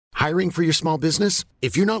Hiring for your small business?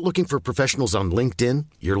 If you're not looking for professionals on LinkedIn,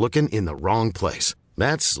 you're looking in the wrong place.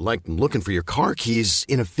 That's like looking for your car keys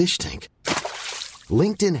in a fish tank.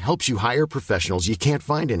 LinkedIn helps you hire professionals you can't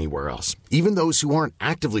find anywhere else, even those who aren't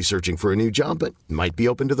actively searching for a new job but might be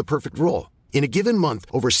open to the perfect role. In a given month,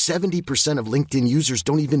 over 70% of LinkedIn users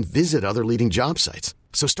don't even visit other leading job sites.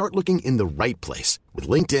 So start looking in the right place. With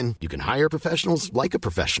LinkedIn, you can hire professionals like a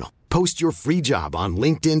professional. Post your free job on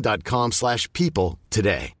linkedin.com/people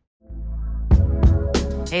today.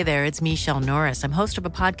 Hey there, it's Michelle Norris. I'm host of a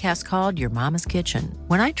podcast called Your Mama's Kitchen.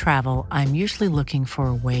 When I travel, I'm usually looking for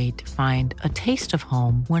a way to find a taste of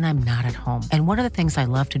home when I'm not at home. And one of the things I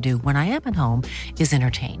love to do when I am at home is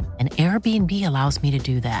entertain. And Airbnb allows me to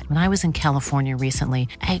do that. When I was in California recently,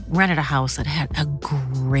 I rented a house that had a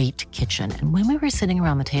great kitchen. And when we were sitting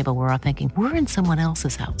around the table, we're all thinking, we're in someone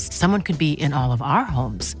else's house. Someone could be in all of our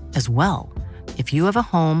homes as well. If you have a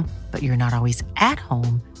home, but you're not always at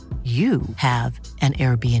home, you have an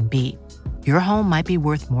Airbnb. Your home might be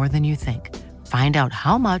worth more than you think. Find out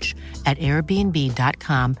how much at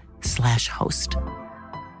airbnb.com/host.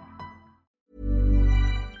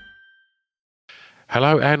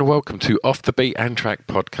 Hello and welcome to Off the Beat and Track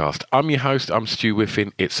podcast. I'm your host, I'm Stu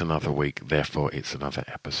Whiffin. It's another week, therefore it's another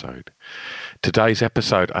episode. Today's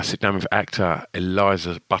episode, I sit down with actor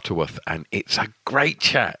Eliza Butterworth and it's a great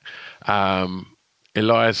chat.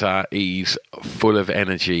 Eliza is full of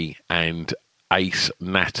energy and ace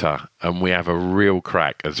natter, and we have a real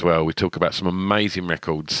crack as well. We talk about some amazing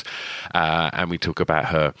records, and we talk about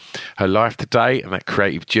her life today and that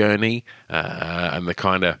creative journey, and the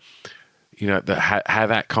kind of, how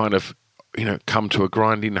that kind of, come to a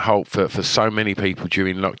grinding halt for so many people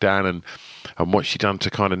during lockdown, and what she's done to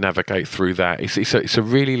kind of navigate through that. It's a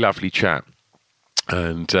really lovely chat.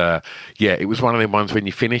 And it was one of them ones when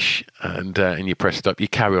you finish and you press stop, you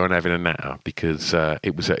carry on having a natter because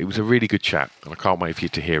it was a really good chat, and I can't wait for you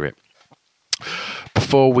to hear it.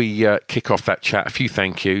 Before we kick off that chat, a few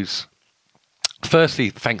thank yous.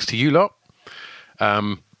 Firstly, thanks to you lot.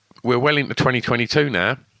 We're well into 2022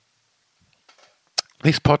 now.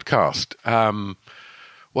 This podcast,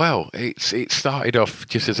 it started off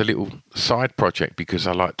just as a little side project because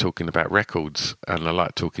I like talking about records and I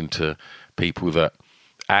like talking to people that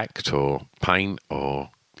act or paint or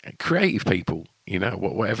creative people,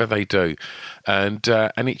 whatever they do, and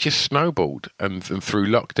it just snowballed. And through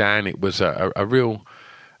lockdown, it was a real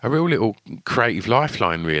little creative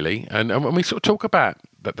lifeline, really. And we sort of talk about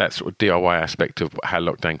that sort of DIY aspect of how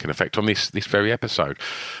lockdown can affect on this very episode.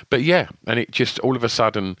 But yeah, and it just all of a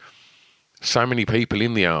sudden, so many people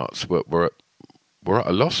in the arts were at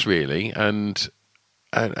a loss, really, and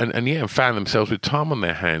found themselves with time on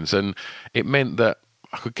their hands, and it meant that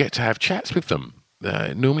I could get to have chats with them.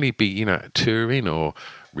 Normally be touring or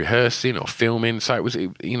rehearsing or filming, so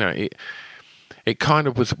it kind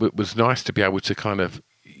of was nice to be able to kind of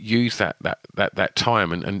use that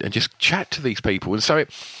time and just chat to these people, and so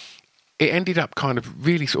it ended up kind of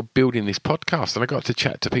really sort of building this podcast, and I got to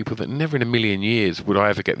chat to people that never in a million years would I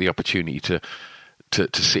ever get the opportunity to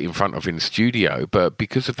sit in front of in the studio, but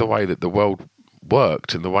because of the way that the world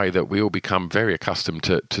worked and the way that we all become very accustomed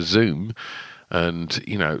to Zoom and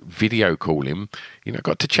video calling,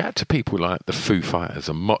 got to chat to people like the Foo Fighters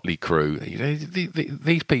and Motley Crue.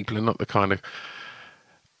 These people are not the kind of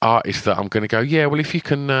artists that I'm going to go, yeah, well, if you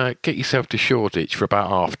can get yourself to Shoreditch for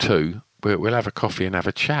about 2:30, we'll have a coffee and have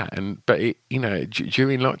a chat. But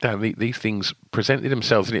during lockdown, these things presented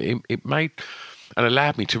themselves, and it made and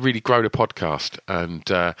allowed me to really grow the podcast, and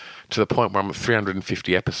to the point where I'm at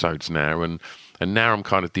 350 episodes now, and now I'm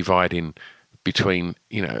kind of dividing between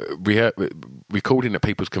recording at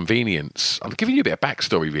people's convenience. I'm giving you a bit of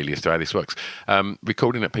backstory really as to how this works.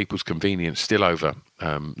 Recording at people's convenience, still over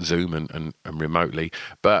Zoom and remotely,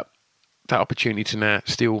 but that opportunity to now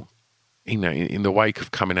still, in the wake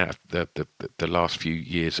of coming out of the last few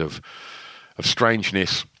years of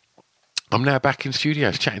strangeness, I'm now back in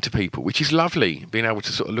studios chatting to people, which is lovely, being able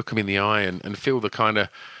to sort of look them in the eye and feel the kind of,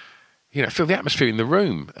 feel the atmosphere in the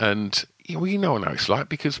room. And, I know it's like,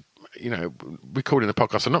 because, recording the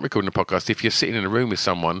podcast or not recording the podcast, if you're sitting in a room with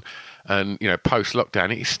someone and,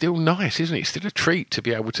 post-lockdown, it's still nice, isn't it? It's still a treat to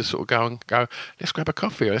be able to sort of go, let's grab a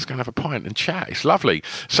coffee or let's go and have a pint and chat. It's lovely.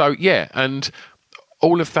 So, yeah, and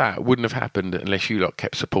all of that wouldn't have happened unless you lot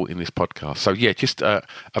kept supporting this podcast. So, yeah, just a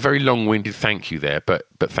very long-winded thank you there, but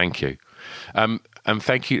thank you. And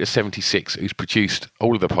thank you to 76, who's produced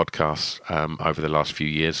all of the podcasts over the last few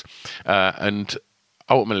years. And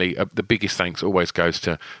ultimately, the biggest thanks always goes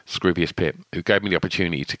to Scroobius Pip, who gave me the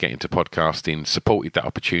opportunity to get into podcasting, supported that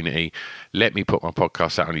opportunity, let me put my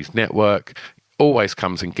podcast out on his network, always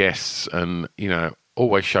comes and guests, and,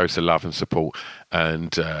 always shows the love and support.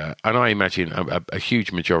 And I imagine a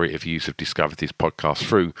huge majority of you have discovered this podcast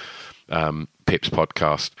through Pip's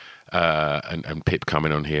podcast. And Pip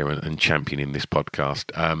coming on here and championing this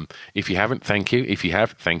podcast. If you haven't, thank you. If you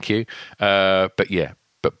have, thank you. But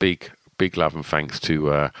big love and thanks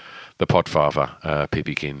to the podfather, Pip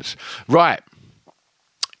Higgins. Right.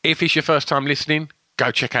 If it's your first time listening, go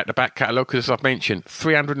check out the back catalogue, because as I've mentioned,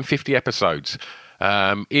 350 episodes.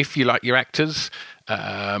 If you like your actors,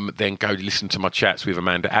 then go listen to my chats with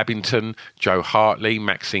Amanda Abbington, Joe Hartley,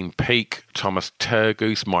 Maxine Peake, Thomas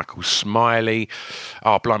Turgoose, Michael Smiley.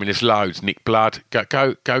 Oh, blimey, there's loads. Nick Blood.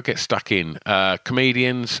 Go get stuck in.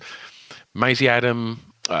 Comedians, Maisie Adam,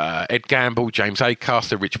 Ed Gamble, James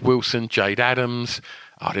Acaster, Rich Wilson, Jade Adams.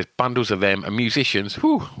 Oh, there's bundles of them. And musicians,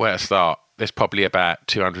 where to start? There's probably about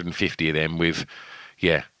 250 of them with,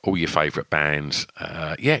 all your favourite bands.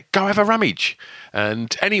 Go have a rummage.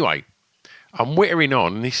 And anyway, I'm whittering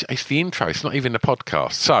on. It's the intro. It's not even the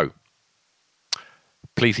podcast. So,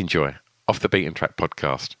 please enjoy Off the Beaten Track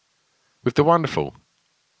podcast with the wonderful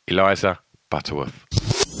Eliza Butterworth.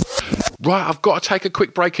 Right, I've got to take a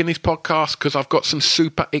quick break in this podcast because I've got some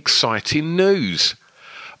super exciting news.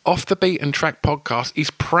 Off the Beaten Track podcast is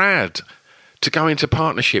proud to go into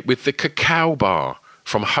partnership with the Cacao Bar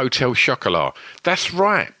from Hotel Chocolat. That's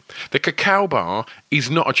right. The Cacao Bar is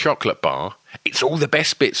not a chocolate bar. It's all the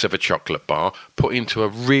best bits of a chocolate bar put into a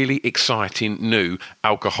really exciting new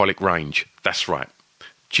alcoholic range. That's right.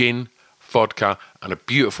 Gin, vodka, and a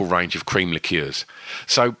beautiful range of cream liqueurs.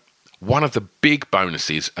 So one of the big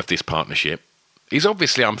bonuses of this partnership is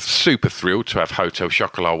obviously I'm super thrilled to have Hotel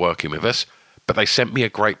Chocolat working with us, but they sent me a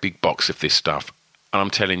great big box of this stuff. And I'm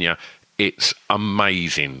telling you, it's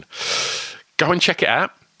amazing. Go and check it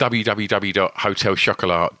out,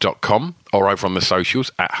 www.hotelchocolat.com, or over on the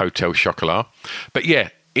socials at Hotel Chocolat. But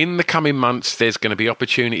in the coming months, there's going to be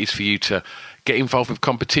opportunities for you to get involved with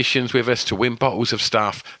competitions with us, to win bottles of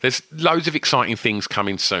stuff. There's loads of exciting things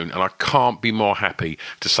coming soon, and I can't be more happy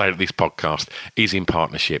to say that this podcast is in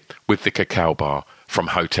partnership with the Cacao Bar from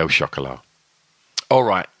Hotel Chocolat. All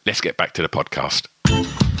right, let's get back to the podcast.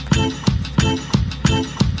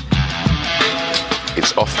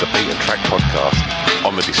 It's Off the Beaten Track podcast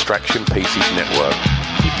on the Distraction Pieces Network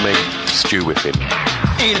with me, Stu Whiffen.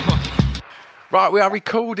 Right, we are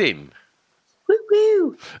recording.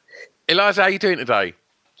 Woo-woo. Eliza, how are you doing today?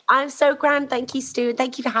 I'm so grand, thank you, Stu.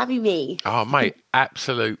 Thank you for having me. Oh, mate,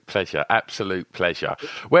 absolute pleasure, absolute pleasure.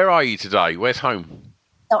 Where are you today? Where's home?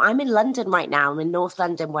 So I'm in London right now. I'm in North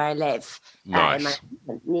London where I live. Nice.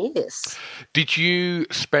 Yes. Did you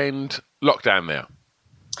spend lockdown there?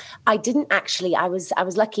 I didn't actually. I was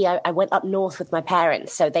lucky. I went up north with my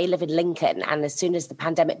parents. So they live in Lincoln. And as soon as the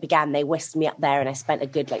pandemic began, they whisked me up there and I spent a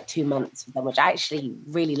good 2 months with them, which I actually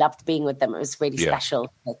really loved being with them. It was really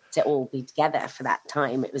special to all be together for that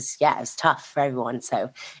time. It was tough for everyone. So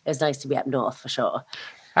it was nice to be up north for sure.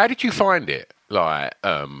 How did you find it?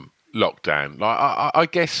 Lockdown? I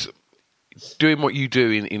guess doing what you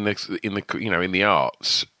do in the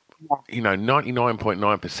arts,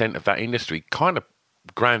 99.9% of that industry kind of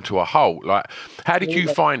ground to a halt. How did you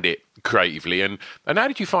find it creatively, and how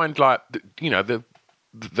did you find the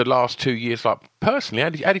last 2 years personally? How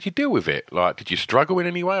did you deal with it? Did you struggle in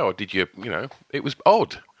any way, or did you it was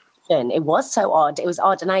odd? It was so odd. It was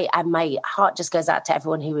odd. And my heart just goes out to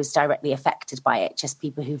everyone who was directly affected by it, just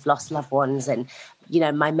people who've lost loved ones. And,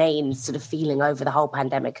 my main sort of feeling over the whole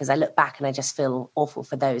pandemic, because I look back and I just feel awful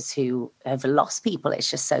for those who have lost people. It's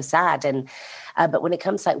just so sad. And but when it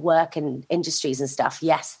comes to work and industries and stuff,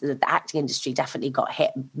 yes, the acting industry definitely got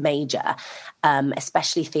hit major,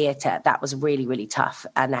 especially theatre. That was really, really tough.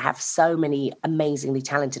 And I have so many amazingly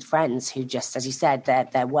talented friends who just, as you said,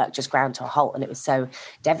 their work just ground to a halt. And it was so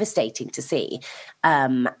devastating to see.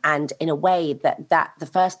 And in a way that the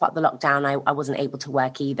first part of the lockdown, I wasn't able to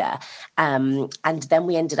work either. And then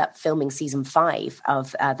we ended up filming season 5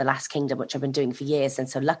 of The Last Kingdom, which I've been doing for years. And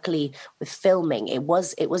so luckily with filming, it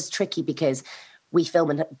was tricky because we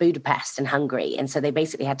film in Budapest and Hungary. And so they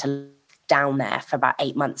basically had to live down there for about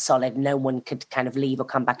 8 months solid. No one could kind of leave or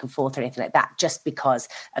come back and forth or anything like that, just because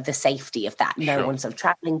of the safety of that. No one sort of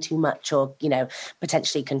traveling too much or,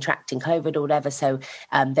 potentially contracting COVID or whatever. So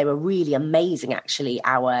they were really amazing, actually,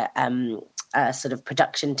 our sort of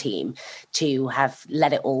production team, to have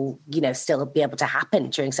let it all, still be able to happen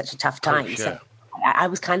during such a tough time. Yeah. So I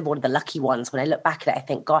was kind of one of the lucky ones. When I look back at it, I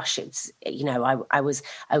think, gosh, it's, I was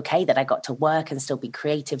okay that I got to work and still be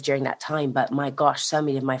creative during that time. But my gosh, so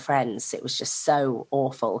many of my friends, it was just so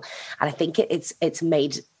awful. And I think it's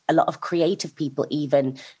made a lot of creative people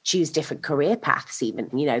even choose different career paths, even,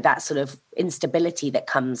 you know, that sort of instability that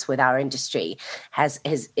comes with our industry has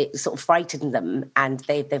it sort of frightened them, and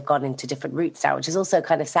they've gone into different routes now, which is also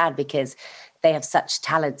kind of sad because they have such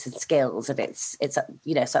talents and skills, and it's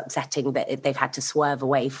you know, it's upsetting that they've had to swerve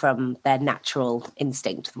away from their natural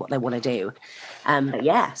instinct of what they want to do. But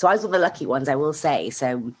yeah, so I was one of the lucky ones, I will say.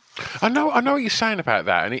 So I know what you're saying about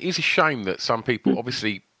that, and it is a shame that some people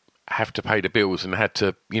obviously have to pay the bills and had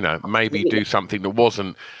to, you know, maybe do something that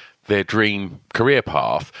wasn't their dream career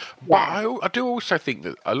path. But I do also think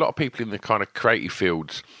that a lot of people in the kind of creative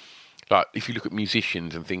fields, like if you look at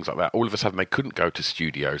musicians and things like that, all of a sudden they couldn't go to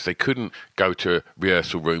studios, they couldn't go to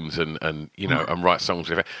rehearsal rooms and you know, and write songs.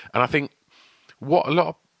 And I think what a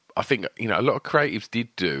lot of creatives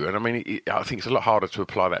did do, and I mean, I think it's a lot harder to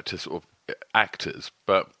apply that to sort of actors,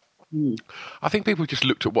 but I think people just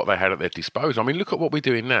looked at what they had at their disposal. I mean, look at what we're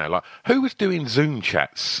doing now. Like, who was doing Zoom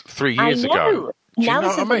chats 3 years ago? Do you know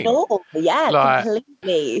what I mean? Normal. Yeah, like,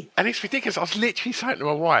 completely. And it's ridiculous. I was literally saying to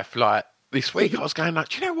my wife, like, this week, I was going, like,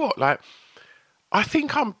 do you know what? Like, I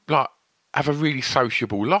think I'm, like, have a really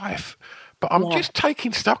sociable life, but I'm just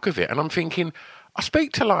taking stock of it. And I'm thinking, I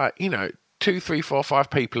speak to, like, you know, 2, 3, 4, 5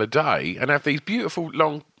 people a day and have these beautiful,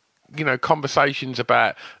 long, you know, conversations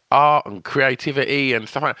about art and creativity and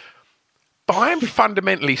stuff like that. But I am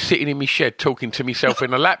fundamentally sitting in my shed talking to myself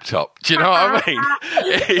in a laptop. Do you know what I mean?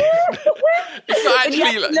 It's not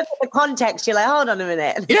actually. You look at the context. You're like, hold on a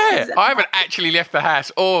minute. Yeah, I haven't actually left the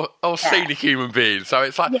house or seen a human being. So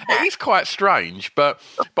it's like it is quite strange. But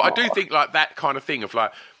I do think like that kind of thing of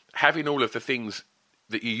like having all of the things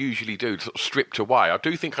that you usually do sort of stripped away. I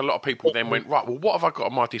do think a lot of people then went, right, well, what have I got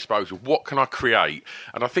at my disposal? What can I create?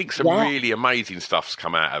 And I think some really amazing stuff's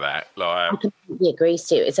come out of that. Like, I completely agree,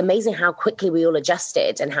 Stu. It's amazing how quickly we all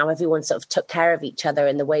adjusted and how everyone sort of took care of each other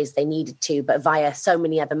in the ways they needed to, but via so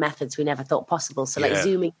many other methods we never thought possible. So like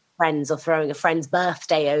Zooming friends or throwing a friend's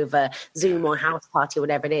birthday over Zoom or house party or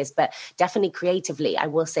whatever it is. But definitely creatively, I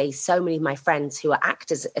will say so many of my friends who are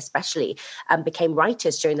actors especially became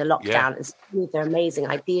writers during the lockdown and with their amazing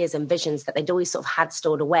ideas and visions that they'd always sort of had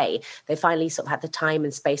stored away. They finally sort of had the time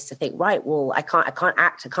and space to think, right, well, I can't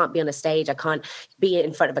act, I can't be on a stage, I can't be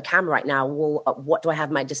in front of a camera right now. Well, what do I have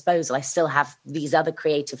at my disposal? I still have these other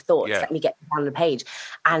creative thoughts. Let me get down the page.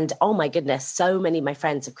 And oh my goodness, so many of my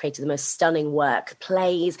friends have created the most stunning work,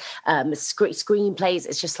 plays, screenplays.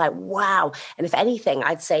 It's just like, wow. And if anything,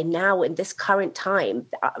 I'd say now in this current time,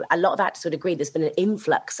 a lot of actors would agree there's been an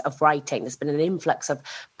influx of writing. There's been an influx of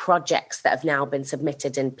projects that have now been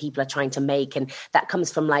submitted and people are trying to make. And that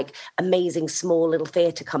comes from like amazing small little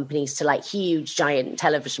theatre companies to like huge giant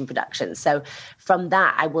television productions. So from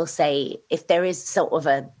that, I will say if there is sort of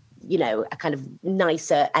a kind of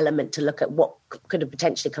nicer element to look at what could have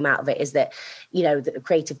potentially come out of it is that, you know, that the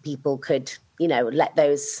creative people could, you know, let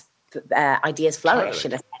those ideas flourish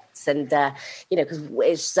in a sense. And, you know, because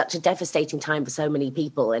it's such a devastating time for so many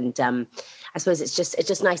people. And I suppose it's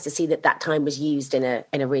just nice to see that time was used in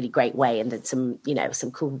a really great way and that some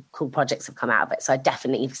cool projects have come out of it. So I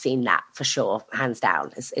definitely have seen that for sure, hands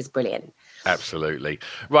down. It's brilliant. Absolutely.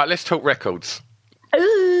 Right, let's talk records.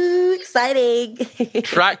 Ooh, exciting.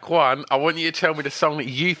 Track 1, I want you to tell me the song that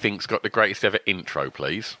you think's got the greatest ever intro,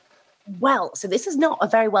 please. Well, so this is not a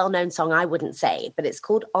very well-known song, I wouldn't say, but it's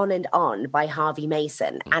called On and On by Harvey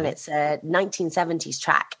Mason, and it's a 1970s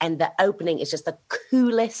track, and the opening is just the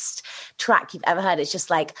coolest track you've ever heard. It's just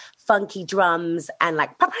like funky drums and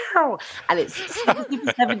like pow, and it's super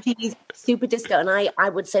 70s, super disco, and I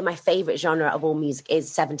would say my favorite genre of all music is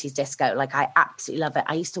 70s disco. Like, I absolutely love it.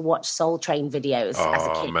 I used to watch Soul Train videos as a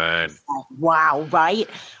kid. Oh, man. Like, wow, right?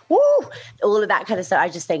 Woo! All of that kind of stuff. I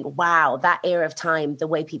just think, wow, that era of time, the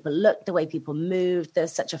way people looked, the way people moved,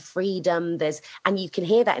 there's such a freedom, and you can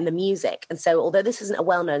hear that in the music. And so although this isn't a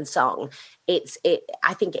well-known song,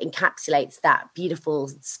 I think it encapsulates that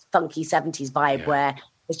beautiful, funky 70s vibe where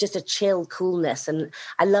it's just a chill coolness. And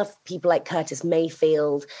I love people like Curtis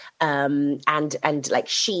Mayfield and like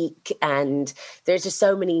Chic. And there's just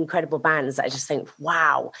so many incredible bands that I just think,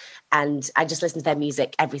 wow. And I just listen to their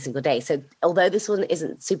music every single day. So although this one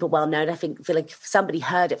isn't super well known, I feel like if somebody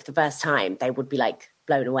heard it for the first time, they would be like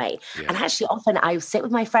blown away. Yeah. And actually often I sit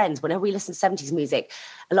with my friends, whenever we listen to 70s music,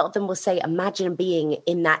 a lot of them will say, imagine being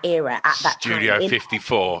in that era at that Studio time.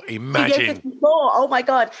 54, imagine. Studio 54, oh my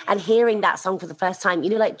God. And hearing that song for the first time, you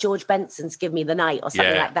know, like George Benson's Give Me the Night or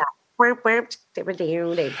something like that.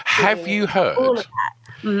 Have you heard? All of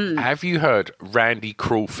that. Have you heard Randy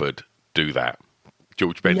Crawford do that?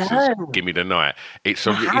 George Benson's Give Me the Night. It's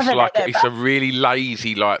a really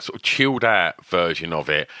lazy, like sort of chilled out version of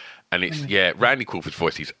it. And it's, Randy Crawford's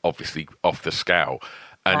voice is obviously off the scale.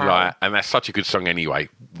 And Wow. and that's such a good song anyway.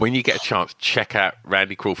 When you get a chance, check out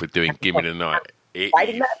Randy Crawford doing "Give Me the Night."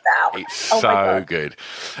 Writing that down. It's Oh my so God. good.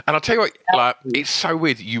 And I'll tell you what, like, it's so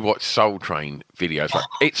weird that you watch Soul Train videos. Like,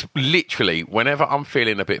 it's literally, whenever I'm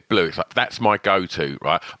feeling a bit blue, it's like, that's my go-to,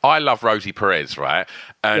 right? I love Rosie Perez, right?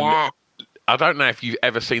 And Yeah. I don't know if you've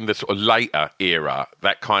ever seen the sort of later era,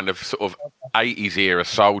 that kind of sort of 80s era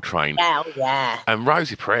Soul Train. Yeah. Oh, yeah. And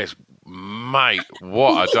Rosie Perez, mate,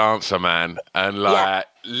 what a dancer, man. And like,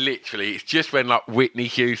 literally, it's just when like Whitney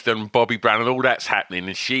Houston, Bobby Brown and all that's happening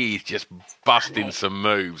and she's just busting some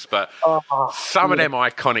moves. But some of them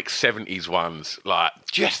iconic 70s ones, like,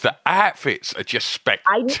 just the outfits are just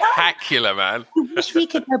spectacular, man. I wish we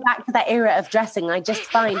could go back to that era of dressing. I just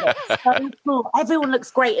find it so cool. Everyone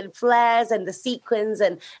looks great in flares and the sequins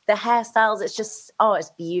and the hairstyles. It's just,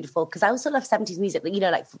 it's beautiful. Because I also love 70s music, you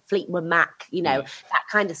know, like Fleetwood Mac, you know, that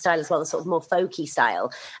kind of style as well, the sort of more folky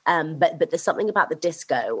style. But there's something about the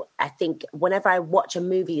disco. I think whenever I watch a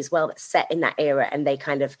movie as well that's set in that era and they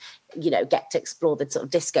kind of, you know, get to explore the sort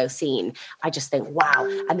of disco scene, I just think, wow.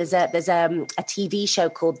 And there's a TV show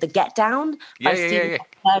called The Get Down. Yeah. I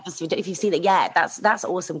don't know if you've seen it. Yeah, that's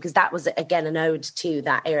awesome because that was again an ode to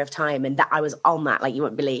that era of time, and that I was on that like you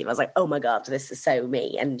wouldn't believe. I was like, oh my God, this is so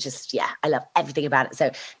me, and just I love everything about it.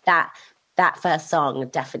 So that first song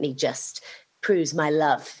definitely just proves my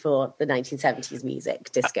love for the 1970s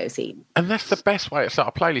music disco scene. And that's the best way to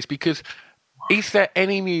start a playlist, because is there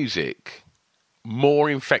any music more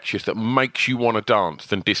infectious that makes you want to dance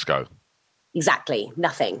than disco? Exactly,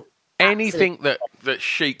 nothing. Anything that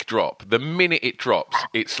Chic drop, the minute it drops,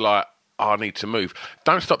 it's like, I need to move.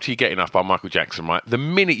 Don't Stop Till You Get Enough by Michael Jackson, right? The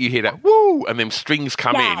minute you hear that, woo, and them strings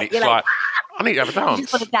come in, it's like, I need to have a dance. You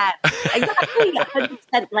just want to dance. Exactly,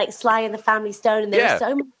 100%, like Sly and the Family Stone. And there are so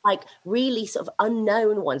many like really sort of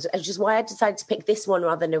unknown ones, which is why I decided to pick this one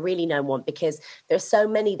rather than a really known one, because there's so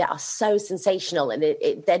many that are so sensational and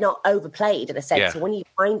they're not overplayed in a sense. Yeah. So when you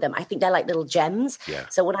find them, I think they're like little gems. Yeah.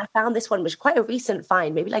 So when I found this one, which was quite a recent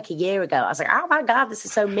find, maybe like a year ago, I was like, oh my God, this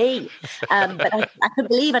is so me. But I couldn't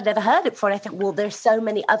believe I'd never heard it before. And I thought, well, there's so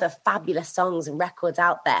many other fabulous songs and records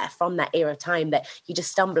out there from that era of time that you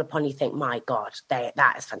just stumble upon. You think, my God,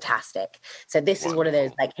 that is fantastic. So this is one of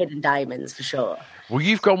those like hidden diamonds for sure. Well,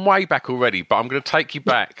 you've gone way back already, but I'm going to take you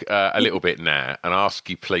back a little bit now and ask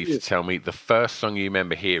you, please, to tell me the first song you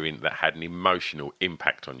remember hearing that had an emotional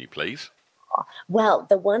impact on you, please. Well,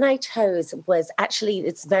 the one I chose was actually,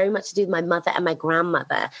 it's very much to do with my mother and my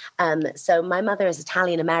grandmother. So my mother is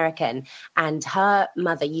Italian-American, and her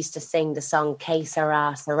mother used to sing the song Que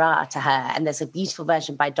Sera, Sera to her. And there's a beautiful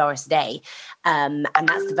version by Doris Day. And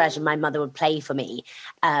that's the version my mother would play for me.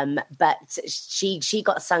 But she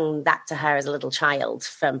got sung that to her as a little child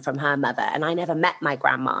from her mother. And I never met my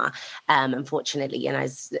grandma, unfortunately. And I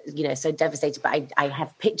was, so devastated. But I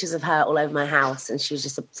have pictures of her all over my house. And she was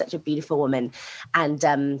just such a beautiful woman. And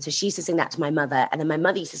so she used to sing that to my mother. And then my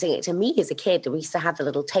mother used to sing it to me as a kid. We used to have the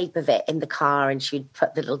little tape of it in the car, and she'd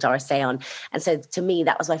put the little Doris Day on. And so to me,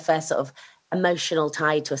 that was my first sort of emotional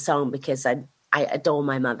tie to a song, because I adore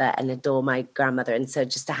my mother and adore my grandmother. And so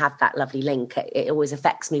just to have that lovely link, it always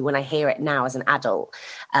affects me when I hear it now as an adult.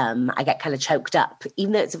 I get kind of choked up,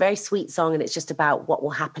 even though it's a very sweet song and it's just about what will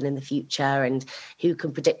happen in the future and who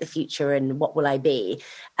can predict the future and what will I be.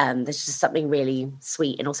 There's just something really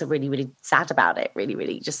sweet and also really, really sad about it. Really,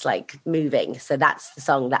 really just like moving. So that's the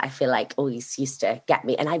song that I feel like always used to get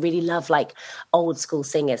me. And I really love like old school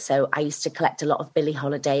singers. So I used to collect a lot of Billie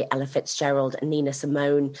Holiday, Ella Fitzgerald and Nina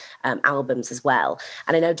Simone albums as well.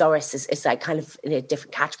 And I know Doris is like kind of in a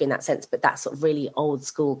different category in that sense, but that sort of really old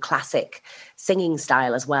school classic singing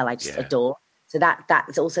style as well, I just adore. So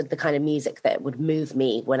that's also the kind of music that would move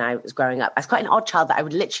me when I was growing up. I was quite an odd child that I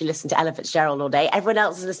would literally listen to Ella Fitzgerald all day. Everyone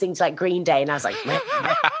else was listening to like Green Day, and I was like,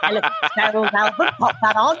 Ella Fitzgerald's album, pop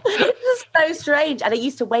that on. It was so strange. And I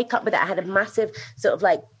used to wake up with it. I had a massive sort of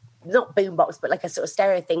like, not boombox, but like a sort of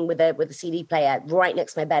stereo thing with a CD player right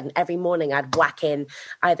next to my bed. And every morning I'd whack in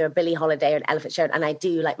either a Billie Holiday or an Ella Fitzgerald, and I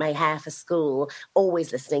do like my hair for school,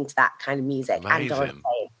 always listening to that kind of music. Amazing. And Doris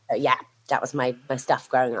Day. So yeah, that was my stuff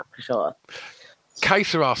growing up for sure. Que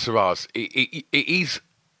Sera, Sera's, it's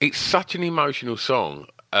such an emotional song,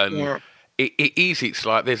 and it's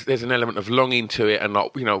like there's an element of longing to it, and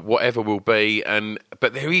like, whatever will be,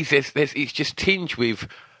 but there's it's just tinged with,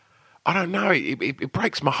 I don't know, it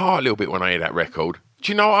breaks my heart a little bit when I hear that record.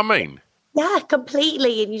 Do you know what I mean? Yeah,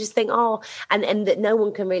 completely. And you just think, and that no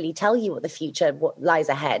one can really tell you what the future, what lies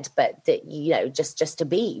ahead, but that, just to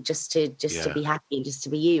be, just to be happy and just to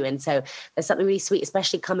be you. And so there's something really sweet,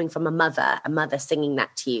 especially coming from a mother singing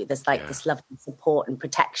that to you. There's like this love and support and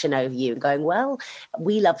protection over you and going, well,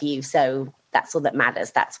 we love you. So that's all that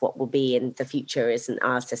matters. That's what will be in the future, isn't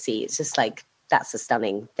ours to see. It's just like, that's a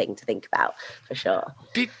stunning thing to think about, for sure.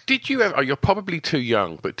 Did you ever, you're probably too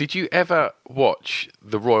young, but did you ever watch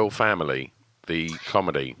The Royal Family, the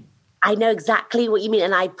comedy? I know exactly what you mean.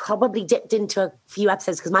 And I probably dipped into a few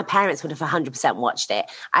episodes because my parents would have 100% watched it.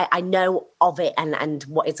 I know of it and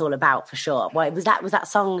what it's all about, for sure. Well, was that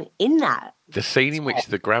song in that? The scene in which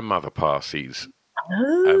the grandmother passes,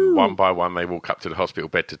 and one by one they walk up to the hospital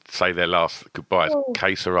bed to say their last goodbyes.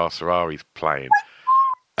 Que Sera Serari's playing.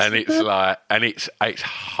 And it's like, and it's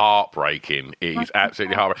heartbreaking. It is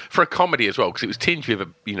absolutely heartbreaking for a comedy as well, because it was tinged with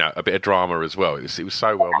a bit of drama as well. It was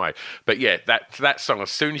so well made. But yeah, that song, as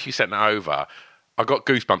soon as you sent it over, I got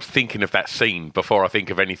goosebumps thinking of that scene before I think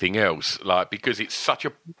of anything else. Like, because it's such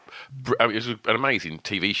it was an amazing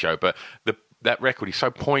TV show, but that record is so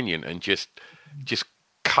poignant and just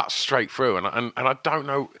cuts straight through. And I don't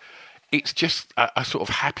know. It's just a sort of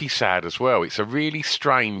happy sad as well. It's a really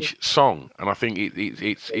strange song, and I think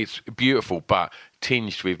it's beautiful, but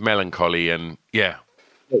tinged with melancholy and yeah.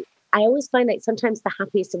 I always find like sometimes the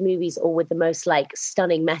happiest of movies or with the most like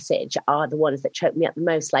stunning message are the ones that choke me up the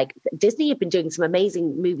most. Like Disney have been doing some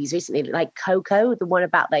amazing movies recently, like Coco, the one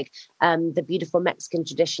about like the beautiful Mexican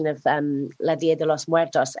tradition of La Dia de los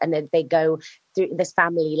Muertos, and then they go through, this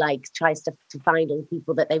family like tries to find all the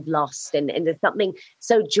people that they've lost, and there's something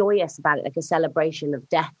so joyous about it, like a celebration of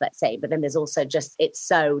death, let's say, but then there's also just, it's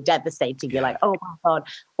so devastating. You're like, oh my God.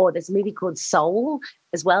 Or there's a movie called Soul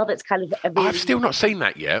as well that's kind of really, I've still not seen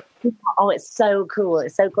that yet. Oh, it's so cool.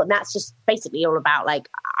 It's so cool. And that's just basically all about like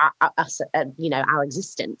us, our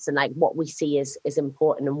existence, and like what we see is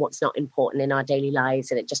important and what's not important in our daily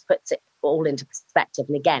lives. And it just puts it all into perspective.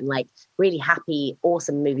 And again, like really happy,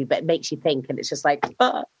 awesome movie, but it makes you think. And it's just like,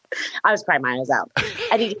 I was crying my eyes out.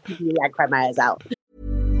 I cried my eyes out.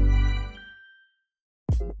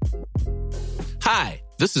 Hi,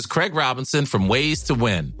 this is Craig Robinson from Ways to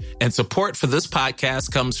Win, and support for this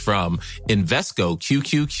podcast comes from Invesco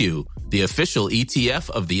QQQ, the official ETF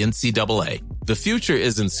of the NCAA. The future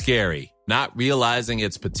isn't scary. Not realizing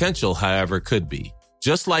its potential, however, could be.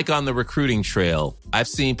 Just like on the recruiting trail, I've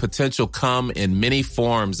seen potential come in many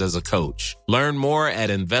forms as a coach. Learn more at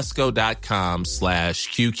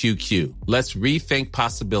Invesco.com/QQQ. Let's rethink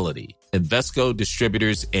possibility. Invesco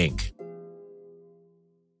Distributors, Inc.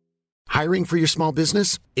 Hiring for your small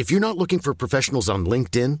business? If you're not looking for professionals on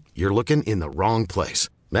LinkedIn, you're looking in the wrong place.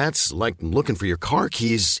 That's like looking for your car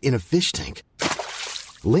keys in a fish tank.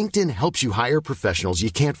 LinkedIn helps you hire professionals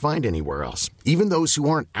you can't find anywhere else, even those who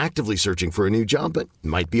aren't actively searching for a new job but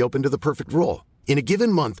might be open to the perfect role. In a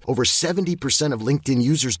given month, over 70% of LinkedIn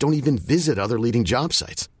users don't even visit other leading job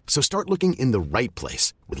sites. So start looking in the right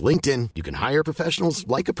place. With LinkedIn, you can hire professionals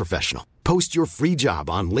like a professional. Post your free job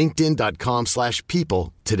on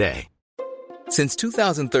linkedin.com/people today. Since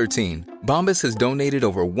 2013, Bombas has donated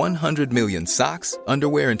over 100 million socks,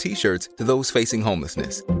 underwear, and T-shirts to those facing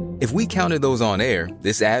homelessness. If we counted those on air,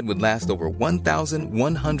 this ad would last over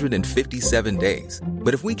 1,157 days.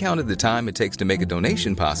 But if we counted the time it takes to make a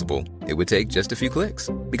donation possible, it would take just a few clicks.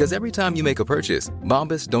 Because every time you make a purchase,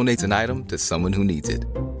 Bombas donates an item to someone who needs it.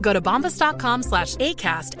 Go to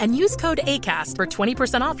bombas.com/ACAST and use code ACAST for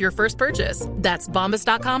 20% off your first purchase. That's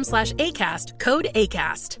bombas.com/ACAST, code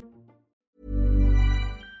ACAST.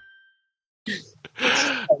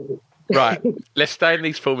 Right, let's stay in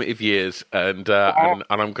these formative years, and I'm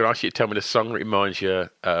going to ask you to tell me the song that reminds you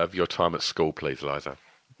of your time at school, please, Liza.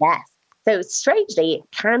 Yes. So strangely,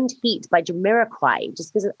 Canned Heat by Jamiroquai,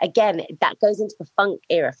 just because, again, that goes into the funk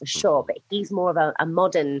era for sure, but he's more of a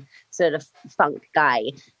modern sort of funk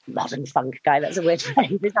guy. Modern funk guy, that's a weird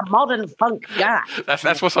phrase. He's a modern funk guy.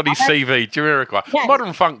 That's what's on his CV, Jamiroquai. Yeah,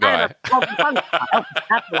 modern funk guy. Modern funk guy. Oh,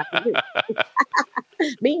 that's what I can do.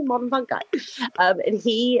 Me, modern funk guy. And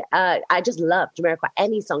he, I just love Jamiroquai.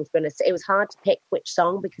 Any song, to be honest. It was hard to pick which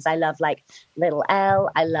song because I love like Little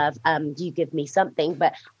L. I love You Give Me Something,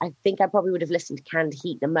 but I think I probably would have listened to Canned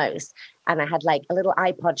Heat the most. And I had like a little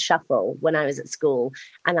iPod shuffle when I was at school.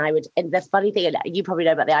 And the funny thing, you probably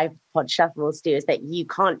know about the iPod shuffle, Stu, is that you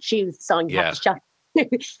can't choose the song, you have to shuffle.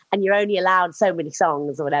 And you're only allowed so many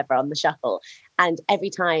songs or whatever on the shuffle. And every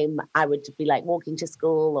time I would be like walking to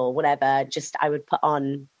school or whatever, I would put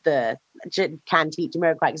on the Canned Heat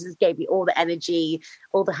Jamiroquai because it gave me all the energy,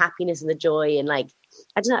 all the happiness and the joy. And like,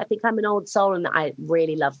 I don't know, I think I'm an old soul and that I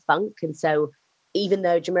really love funk. And so even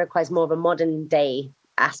though Jamiroquai is more of a modern day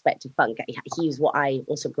aspect of funk, he was what I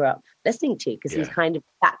also grew up listening to because he's kind of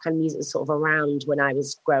that kind of music was sort of around when I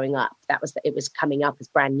was growing up. It was coming up as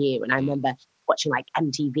brand new. And I remember watching like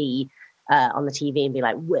MTV on the TV and be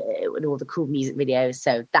like, whoa, and all the cool music videos.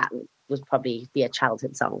 So that would probably be a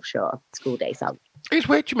childhood song for sure, school day song. It's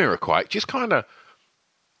weird, Jamiroquai. Just kind of,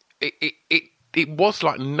 it was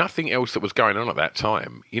like nothing else that was going on at that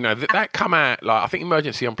time. You know, that come out, like, I think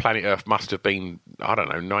Emergency on Planet Earth must have been, I don't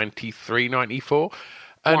know, 93, 94.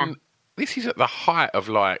 And this is at the height of,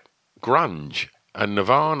 like, grunge and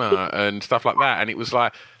Nirvana and stuff like that. And it was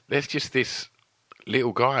like, there's just this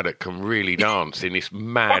little guy that can really dance in this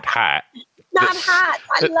mad hat. Mad hat!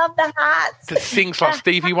 I love the hats! That sings like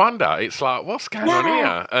Stevie Wonder. It's like, what's going on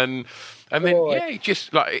here? And then, he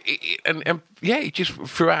just, like, he just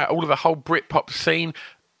throughout all of the whole Britpop scene,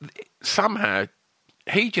 somehow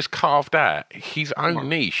he just carved out his own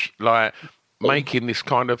niche, like making this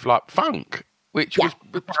kind of like funk, which was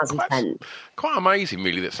quite amazing,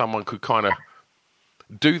 really, that someone could kind of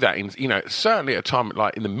do that in, you know, certainly at a time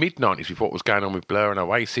like in the mid-90s with what was going on with Blur and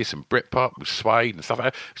Oasis and Britpop with Suede and stuff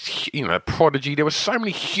like that, you know, Prodigy. There were so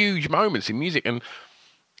many huge moments in music and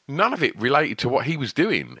none of it related to what he was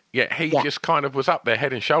doing, yet he just kind of was up there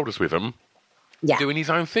head and shoulders with them, doing his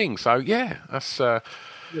own thing. So that's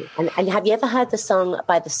and have you ever heard the song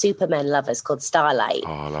by the Superman Lovers called Starlight?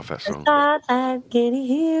 Oh, I love that song. Starlight, can you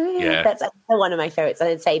hear it? Yeah. That's one of my favorites. And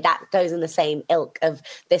I'd say that goes in the same ilk of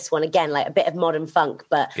this one again, like a bit of modern funk,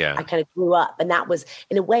 but I kind of grew up, and that was,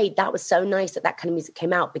 in a way, that was so nice that kind of music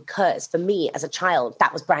came out, because for me as a child,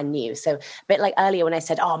 that was brand new. So a bit like earlier when I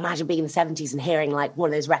said, oh, imagine being in the 70s and hearing like one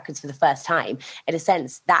of those records for the first time, in a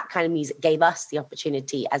sense, that kind of music gave us the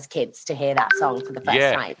opportunity as kids to hear that song for the first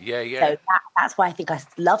time. So that's why I think I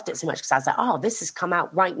loved it so much, because I was like, oh, this has come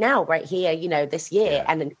out right now, right here, you know, this year.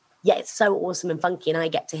 And then, it's so awesome and funky, and I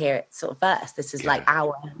get to hear it sort of first. This is like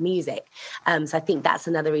our music. So I think that's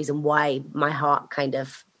another reason why my heart kind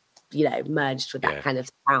of, you know, merged with that kind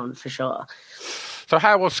of sound for sure. So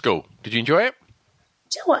how was school? Did you enjoy it?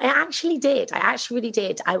 Do you know what? I actually did. I actually really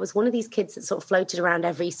did. I was one of these kids that sort of floated around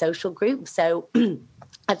every social group. So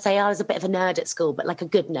I'd say I was a bit of a nerd at school, but like a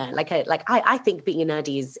good nerd. I think being a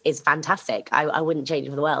nerdy is fantastic. I wouldn't change it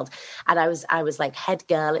for the world. And I was like head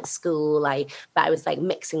girl at school. But I was like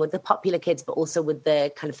mixing with the popular kids, but also with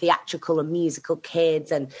the kind of theatrical and musical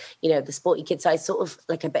kids, and you know, the sporty kids. So I sort of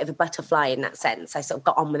like a bit of a butterfly in that sense. I sort of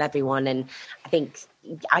got on with everyone, and I think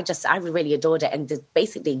I really adored it. And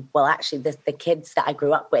basically, well, actually, the kids that I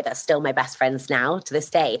grew up with are still my best friends now to this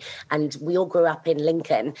day. And we all grew up in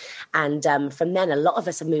Lincoln. And from then, a lot of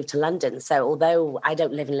us have moved to London. So although I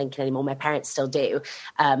don't live in Lincoln anymore, my parents still do.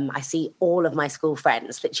 I see all of my school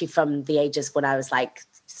friends, literally from the ages when I was like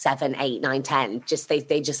 7, 8, 9, 10, just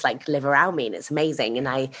they just like live around me, and it's amazing. And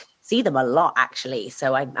I see them a lot, actually.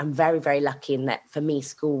 So I'm very, very lucky in that for me,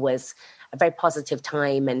 school was a very positive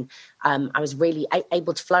time. And I was really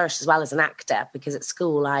able to flourish as well as an actor, because at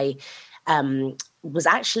school I was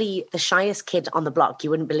actually the shyest kid on the block.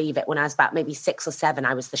 You wouldn't believe it. When I was about maybe 6 or 7,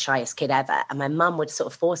 I was the shyest kid ever. And my mum would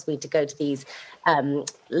sort of force me to go to these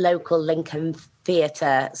local Lincoln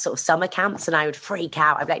theatre sort of summer camps, and I would freak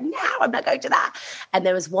out. I'd be like, no, I'm not going to that. And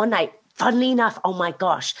there was one night, funnily enough, oh my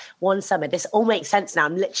gosh, one summer, this all makes sense now.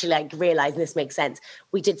 I'm literally like realising this makes sense.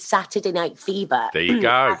 We did Saturday Night Fever. There you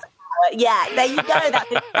go. Yeah, there you go. That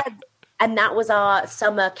makes sense. And that was our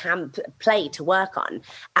summer camp play to work on.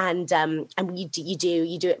 And you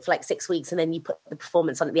do it for like 6 weeks, and then you put the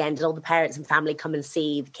performance on at the end, and all the parents and family come and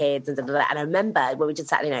see the kids and And I remember when we did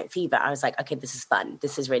Saturday Night Fever, I was like, okay, this is fun.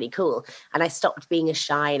 This is really cool. And I stopped being as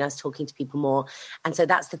shy, and I was talking to people more. And so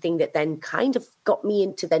that's the thing that then kind of got me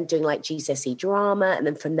into then doing like GCSE drama. And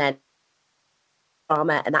then from then,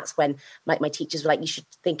 drama, and that's when my teachers were like, you should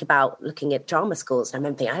think about looking at drama schools. And I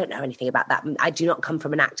remember thinking, I don't know anything about that. I do not come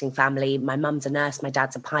from an acting family. My mum's a nurse, my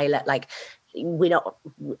dad's a pilot. Like, we're not,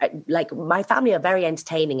 like, my family are very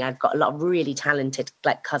entertaining. I've got a lot of really talented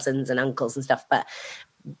like cousins and uncles and stuff, but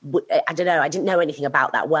I don't know, I didn't know anything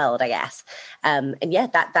about that world, I guess. And yeah,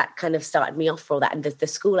 that kind of started me off for all that. And the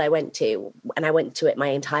school I went to, and I went to it my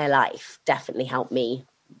entire life, definitely helped me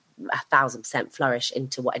 1,000% flourish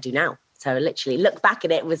into what I do now. So literally look back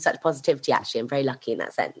at it with such positivity, actually. I'm very lucky in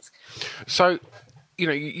that sense. So, you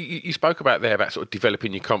know, you spoke about sort of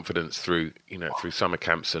developing your confidence through summer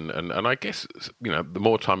camps. And I guess, you know, the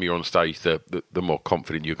more time you're on stage, the more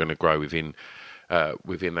confident you're going to grow within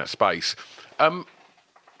that space.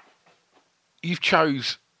 You've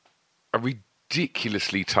chose a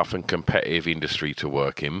ridiculously tough and competitive industry to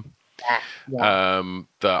work in. Yeah.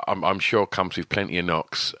 That I'm sure comes with plenty of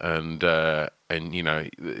knocks, and you know,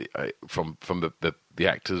 from the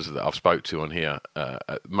actors that I've spoke to on here,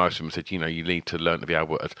 most of them said, you know, you need to learn to be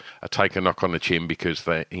able to take a knock on the chin, because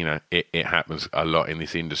it happens a lot in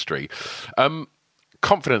this industry.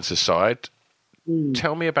 Confidence aside,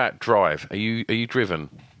 tell me about drive. Are you driven?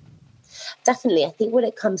 Definitely. I think when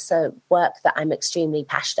it comes to work that I'm extremely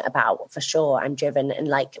passionate about, for sure, I'm driven. And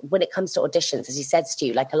like when it comes to auditions, as you said,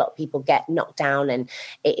 Stu, like a lot of people get knocked down, and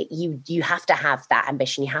you have to have that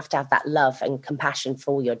ambition. You have to have that love and compassion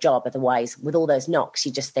for your job. Otherwise, with all those knocks,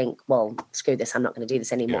 you just think, well, screw this, I'm not going to do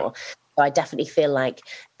this anymore. Yeah. So I definitely feel like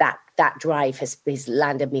that drive has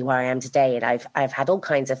landed me where I am today. And I've had all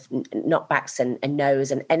kinds of knockbacks and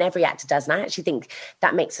no's, and every actor does. And I actually think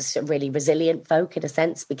that makes us a really resilient folk in a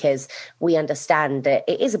sense, because we understand that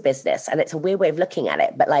it is a business and it's a weird way of looking at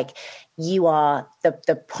it. But like, you are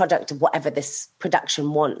the product of whatever this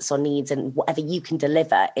production wants or needs, and whatever you can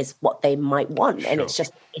deliver is what they might want. Sure. And it's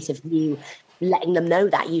just a case of you letting them know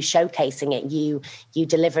that, you showcasing it, you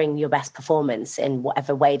delivering your best performance in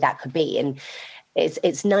whatever way that could be. And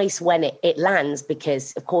it's nice when it lands,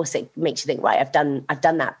 because of course it makes you think, right, I've done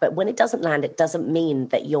that. But when it doesn't land, it doesn't mean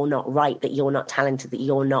that you're not right, that you're not talented, that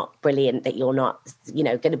you're not brilliant, that you're not,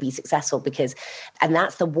 going to be successful. And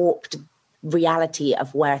that's the warped reality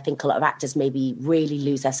of where I think a lot of actors maybe really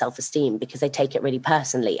lose their self-esteem, because they take it really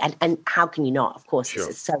personally. And how can you not? Of course, sure.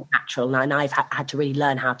 It's so natural. And I've had to really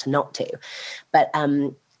learn how to not to. But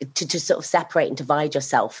to sort of separate and divide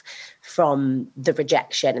yourself from the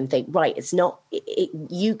rejection and think, right, it's not,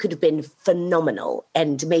 you could have been phenomenal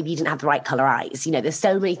and maybe you didn't have the right color eyes. There's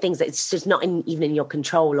so many things that it's just not even in your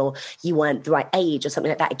control, or you weren't the right age or something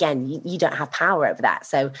like that. Again, you don't have power over that.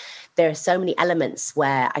 So there are so many elements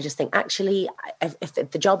where I just think, actually, if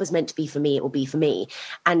the job is meant to be for me, it will be for me.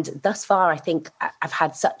 And thus far, I think I've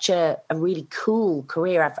had such a really cool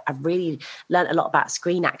career. I've really learned a lot about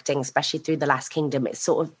screen acting, especially through The Last Kingdom.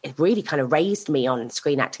 It really kind of raised me on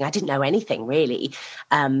screen acting. I didn't know anything really.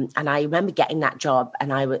 And I remember getting that job,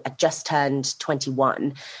 and I just turned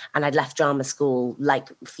 21, and I'd left drama school like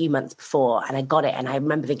a few months before, and I got it. And I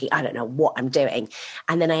remember thinking, I don't know what I'm doing.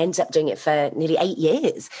 And then I ended up doing it for nearly 8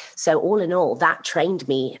 years. So all in all, that trained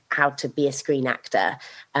me how to be a screen actor,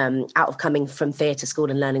 out of coming from theatre school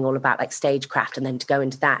and learning all about like stagecraft, and then to go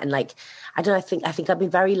into that. And like, I don't know, I think I've been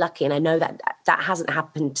very lucky. And I know that hasn't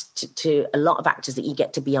happened to a lot of actors, that you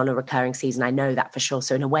get to be on a recurring season. I know that for sure.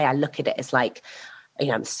 So in a way, I look at it as like,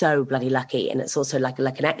 I'm so bloody lucky. And it's also like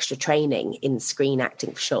an extra training in screen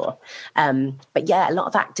acting for sure. But yeah, a lot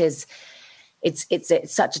of actors, it's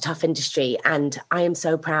such a tough industry, and I am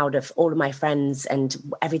so proud of all of my friends and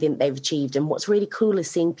everything that they've achieved. And what's really cool is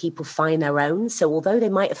seeing people find their own. So although they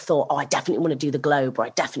might have thought, I definitely want to do the Globe, or I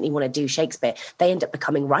definitely want to do Shakespeare, they end up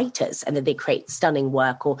becoming writers, and then they create stunning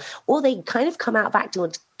work, or they kind of come out of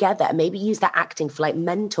acting together and maybe use that acting for like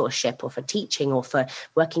mentorship, or for teaching, or for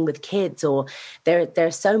working with kids. Or there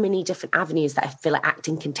are so many different avenues that I feel like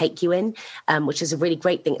acting can take you in, which is a really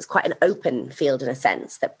great thing. It's quite an open field in a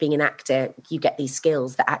sense, that being an actor, you get these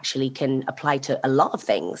skills that actually can apply to a lot of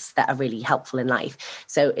things that are really helpful in life.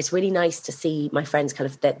 So it's really nice to see my friends kind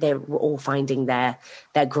of, that they're all finding their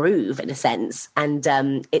groove in a sense. And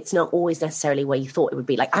it's not always necessarily where you thought it would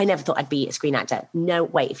be. Like, I never thought I'd be a screen actor. No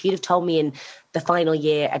way. If you'd have told me in the final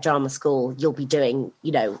year at drama school, you'll be doing,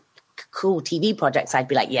 cool TV projects, I'd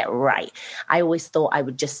be like, yeah, right. I always thought I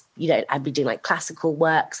would just, I'd be doing like classical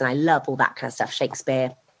works, and I love all that kind of stuff,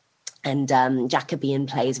 Shakespeare and Jacobean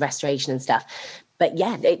plays, restoration and stuff. But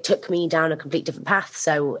yeah, it took me down a complete different path.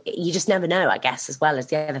 So you just never know, I guess, as well as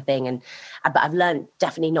the other thing. But I've learned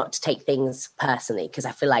definitely not to take things personally, because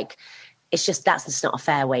I feel like that's just not a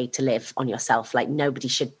fair way to live on yourself. Like, nobody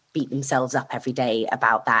should beat themselves up every day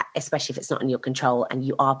about that, especially if it's not in your control and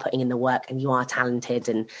you are putting in the work and you are talented.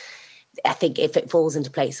 And I think if it falls into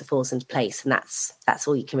place, it falls into place, and that's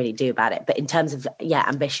all you can really do about it. But in terms of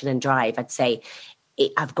ambition and drive, I'd say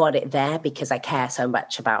I've got it there because I care so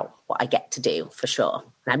much about what I get to do, for sure.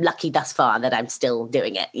 And I'm lucky thus far that I'm still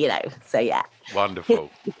doing it, So yeah. Wonderful.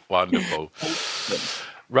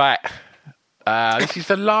 Right. This is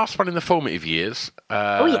the last one in the formative years.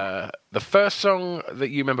 The first song that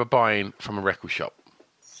you remember buying from a record shop.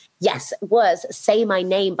 Yes, was Say My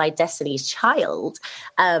Name by Destiny's Child.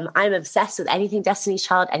 I'm obsessed with anything Destiny's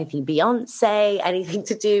Child, anything Beyonce, anything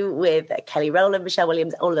to do with Kelly Rowland, Michelle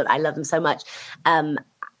Williams, all of them. I love them so much.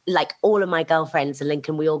 Like all of my girlfriends in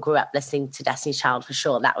Lincoln, we all grew up listening to Destiny's Child for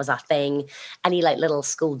sure. That was our thing. Any like little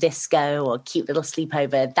school disco or cute little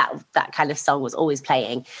sleepover, that kind of song was always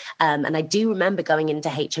playing. And I do remember going into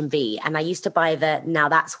HMV, and I used to buy now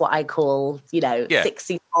that's what I call,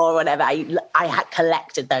 64 or whatever. I had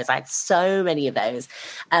collected those. I had so many of those.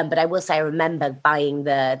 But I will say I remember buying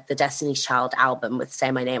the Destiny's Child album with Say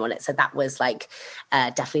My Name on it. So that was like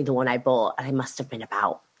definitely the one I bought. And I must have been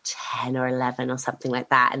about 10 or 11 or something like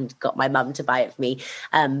that, and got my mum to buy it for me.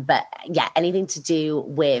 But yeah, anything to do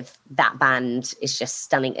with that band is just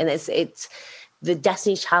stunning. And it's the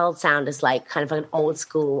Destiny's Child sound is like kind of an old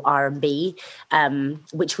school R&B,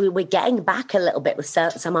 which we're getting back a little bit with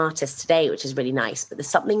some artists today, which is really nice. But there's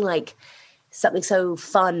something so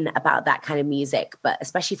fun about that kind of music, but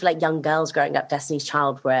especially for like young girls growing up, Destiny's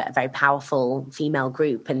Child were a very powerful female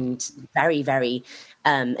group and very, very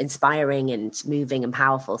inspiring and moving and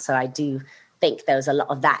powerful. So I do think there was a lot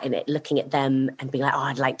of that in it, looking at them and being like, oh,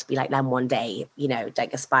 I'd like to be like them one day, you know,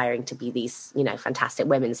 like aspiring to be these, you know, fantastic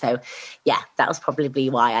women. So yeah, that was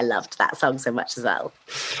probably why I loved that song so much as well.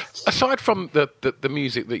 Aside from the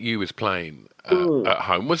music that you was playing at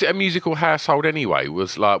home, was it a musical household anyway?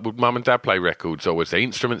 Would mum and dad play records, or was there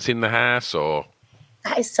instruments in the house? Or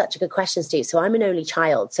that is such a good question, Steve. So I'm an only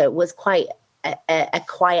child, so it was quite a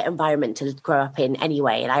quiet environment to grow up in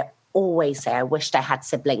anyway. And I always say I wished I had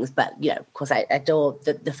siblings, but you know, of course I adore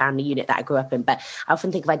the family unit that I grew up in. But I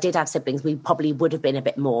often think if I did have siblings, we probably would have been a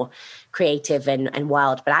bit more creative and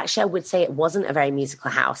wild. But actually I would say it wasn't a very musical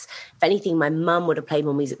house. If anything, my mum would have played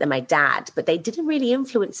more music than my dad, but they didn't really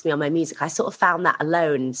influence me on my music. I sort of found that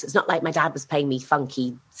alone. So it's not like my dad was playing me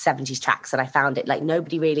funky 70s tracks and I found it. Like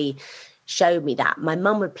nobody really showed me that. My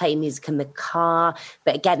mum would play music in the car,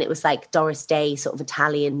 but again, it was like Doris Day, sort of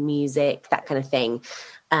Italian music, that kind of thing.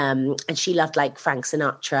 And she loved like Frank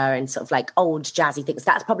Sinatra and sort of like old jazzy things.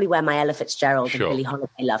 That's probably where my Ella Fitzgerald and Billie Holiday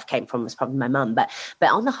love came from, was probably my mum. But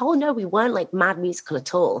on the whole, no, we weren't like mad musical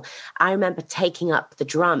at all. I remember taking up the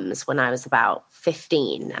drums when I was about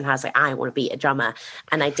 15 and I was like, I want to be a drummer.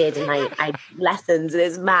 And I did, and I had lessons, and it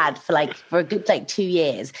was mad for a good 2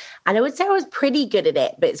 years. And I would say I was pretty good at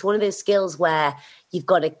it, but it's one of those skills where you've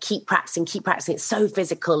got to keep practicing. It's so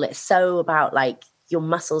physical. It's so about like your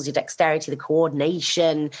muscles, your dexterity, the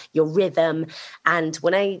coordination, your rhythm. And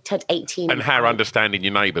when I turned 18... And how understanding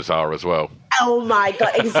your neighbours are as well. Oh my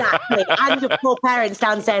God, exactly. And your poor parents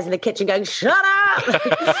downstairs in the kitchen going, shut up!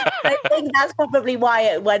 I think that's probably why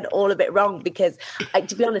it went all a bit wrong, because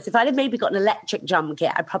to be honest, if I'd have maybe got an electric drum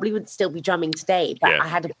kit, I probably would still be drumming today. But I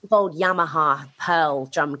had a big old Yamaha Pearl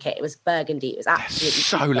drum kit. It was burgundy. It was absolutely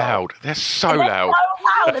so loud. They're so loud.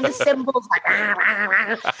 So loud. And the cymbals like...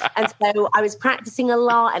 And so I was practicing a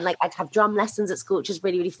lot, and like I'd have drum lessons at school, which was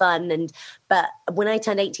really, really fun. But when I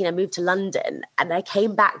turned 18, I moved to London, and I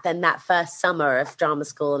came back then that first summer of drama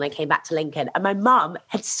school, and I came back to Lincoln, and my mum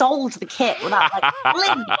had sold the kit without like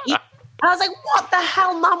blinking. And I was like, what the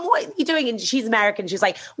hell, Mum? What are you doing? And she's American. She's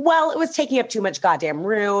like, well, it was taking up too much goddamn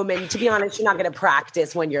room. And to be honest, you're not going to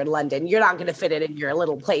practice when you're in London. You're not going to fit it in your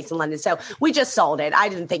little place in London. So we just sold it. I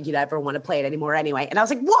didn't think you'd ever want to play it anymore anyway. And I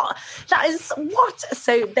was like, what? That is what?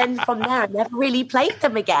 So then from there, I never really played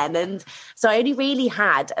them again. And so I only really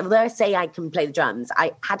had, although I say I can play the drums,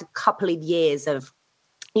 I had a couple of years of,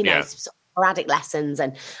 sporadic lessons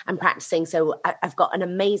and practicing. So I've got an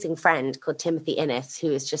amazing friend called Timothy Innes, who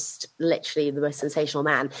is just literally the most sensational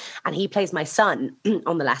man. And he plays my son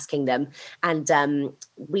on The Last Kingdom. And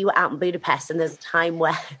we were out in Budapest, and there's a time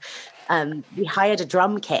where we hired a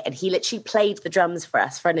drum kit, and he literally played the drums for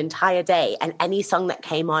us for an entire day. And any song that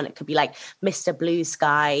came on, it could be like Mr. Blue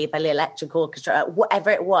Sky by the Electric Orchestra,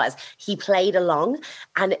 whatever it was, he played along.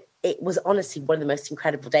 And it was honestly one of the most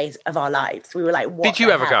incredible days of our lives. We were like, what? Did you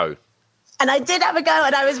ever go? And I did have a go,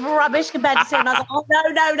 and I was rubbish compared to him. I was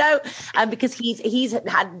like, oh, no. Because he's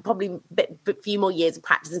had probably a few more years of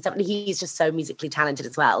practice and stuff, and he's just so musically talented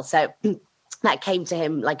as well. So that came to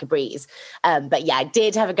him like a breeze. But yeah, I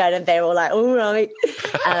did have a go, and they were all like, all right.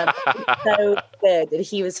 So good. And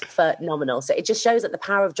he was phenomenal. So it just shows that the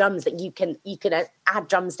power of drums, that you can add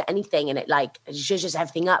drums to anything, and it like zhuzhes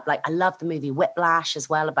everything up. Like I love the movie Whiplash as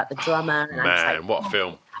well, about the drummer. And man, what a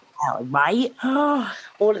film. Right?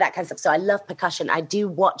 All of that kind of stuff. So I love percussion. I do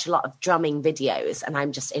watch a lot of drumming videos, and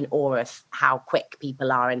I'm just in awe of how quick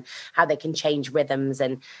people are and how they can change rhythms,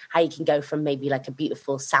 and how you can go from maybe like a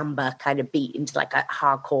beautiful samba kind of beat into like a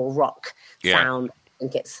hardcore rock sound. I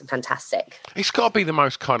think it's fantastic. It's got to be the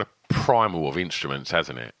most kind of primal of instruments,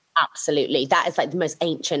 hasn't it? Absolutely. That is like the most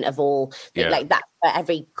ancient of all. Like that,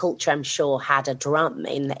 every culture, I'm sure, had a drum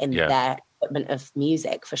in their equipment of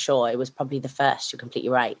music, for sure. It was probably the first. You're completely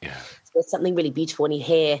right. So there's something really beautiful when you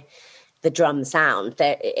hear the drum sound.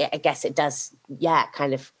 I guess it does,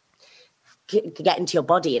 kind of get into your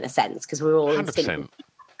body in a sense, because we're all instinctively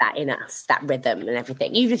that in us, that rhythm and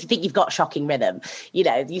everything. Even if you think you've got shocking rhythm,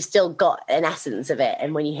 you've still got an essence of it.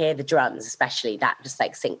 And when you hear the drums, especially, that just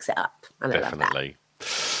like syncs it up. And definitely. I love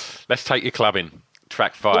that. Let's take you clubbing.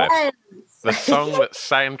 Track 5. Yes. The song that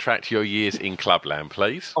soundtracked your years in Clubland,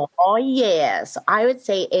 please. Oh, yes. I would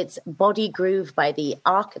say it's Body Groove by the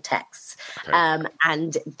Architects. Okay.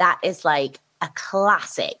 And that is like a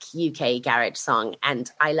classic UK garage song.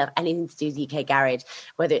 And I love anything to do with UK garage,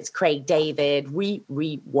 whether it's Craig David,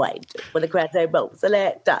 Rewind, with the Credo Bolt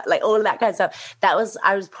Selector, like all of that kind of stuff.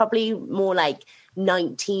 I was probably more like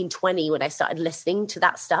 19, 20 when I started listening to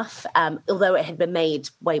that stuff, although it had been made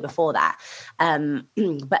way before that.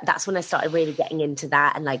 But that's when I started really getting into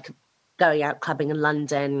that and like going out clubbing in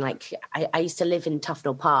London. Like I used to live in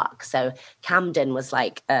Tufnell Park, so Camden was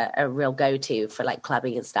like a real go-to for like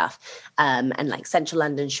clubbing and stuff, and like Central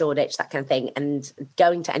London, Shoreditch, that kind of thing. And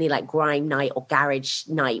going to any like grime night or garage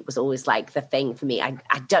night was always like the thing for me. I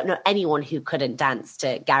don't know anyone who couldn't dance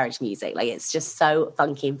to garage music. Like it's just so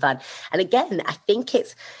funky and fun. And again, I think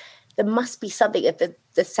there must be something that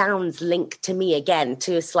the sounds link to me again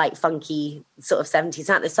to a slight funky sort of 70s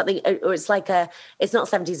sound. There's something, or it's not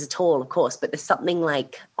 70s at all, of course, but there's something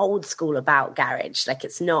like old school about garage. Like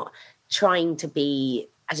it's not trying to be,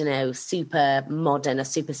 I don't know, super modern or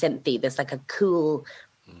super synthy. There's like a cool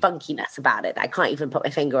funkiness about it that I can't even put my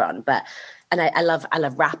finger on. And I love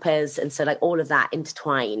rappers, and so like all of that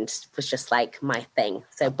intertwined was just like my thing.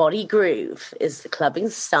 So Body Groove is the clubbing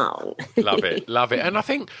song. Love it. And I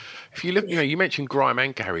think if you look, you mentioned grime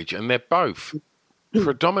and garage, and they're both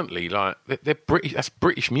predominantly like they're British. That's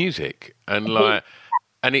British music, and like,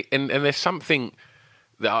 and there's something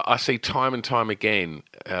that I see time and time again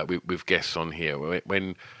with guests on here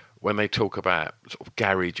when they talk about sort of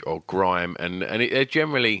garage or grime, and they're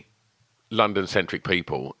generally London-centric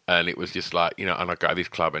people, and it was just like, and I go to this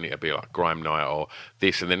club and it'd be like grime night or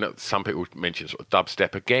this, and then some people mention sort of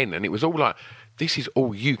dubstep again, and it was all like, this is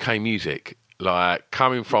all UK music, like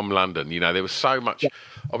coming from London. There was so much,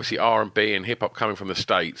 obviously R&B and hip hop coming from the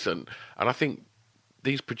States, and I think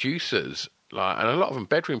these producers, like, and a lot of them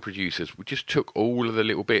bedroom producers, just took all of the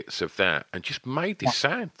little bits of that and just made this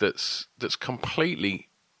sound that's completely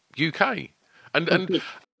UK, and.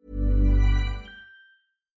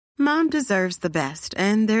 Mom deserves the best,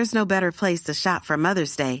 and there's no better place to shop for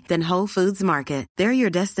Mother's Day than Whole Foods Market. They're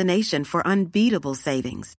your destination for unbeatable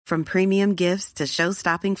savings, from premium gifts to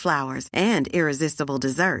show-stopping flowers and irresistible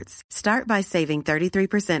desserts. Start by saving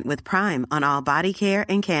 33% with Prime on all body care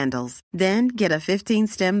and candles. Then get a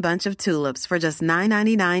 15-stem bunch of tulips for just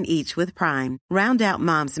 $9.99 each with Prime. Round out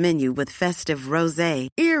Mom's menu with festive rosé,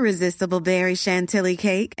 irresistible berry chantilly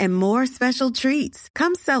cake, and more special treats.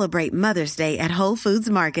 Come celebrate Mother's Day at Whole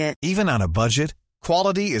Foods Market. Even on a budget,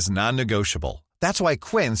 quality is non-negotiable. That's why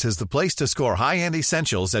Quince is the place to score high-end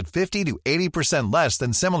essentials at 50 to 80% less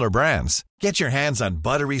than similar brands. Get your hands on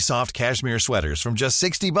buttery soft cashmere sweaters from just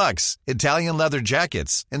 $60, Italian leather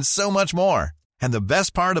jackets, and so much more. And the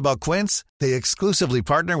best part about Quince, they exclusively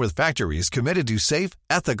partner with factories committed to safe,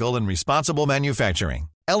 ethical, and responsible manufacturing.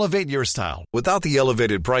 Elevate your style without the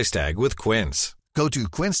elevated price tag with Quince. Go to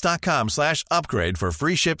quince.com/upgrade for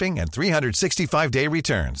free shipping and 365-day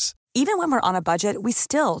returns. Even when we're on a budget, we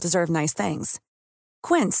still deserve nice things.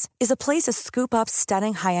 Quince is a place to scoop up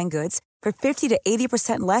stunning high-end goods for 50 to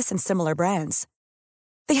 80% less than similar brands.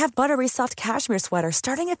 They have buttery soft cashmere sweaters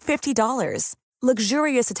starting at $50,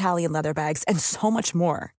 luxurious Italian leather bags, and so much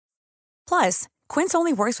more. Plus, Quince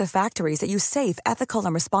only works with factories that use safe, ethical,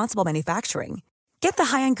 and responsible manufacturing. Get the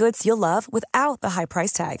high-end goods you'll love without the high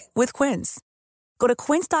price tag with Quince. Go to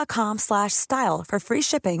quince.com/style for free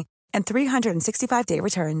shipping and 365-day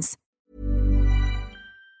returns.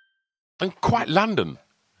 And quite London.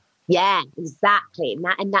 Yeah, exactly.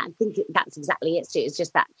 And that I think that's exactly it too. It's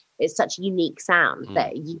just that it's such a unique sound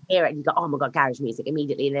that you hear it and you go, oh my God, garage music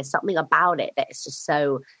immediately. And there's something about it that is just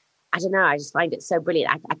so, I don't know, I just find it so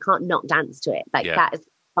brilliant. I can't not dance to it. Like that is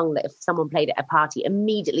a song that if someone played it at a party,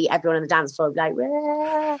 immediately everyone on the dance floor would be like,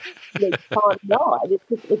 you can't not.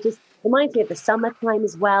 It just reminds me of the summertime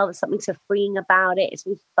as well. There's something so freeing about it. It's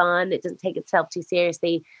really fun. It doesn't take itself too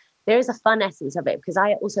seriously. There is a fun essence of it because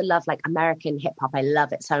I also love like American hip hop. I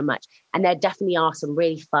love it so much. And there definitely are some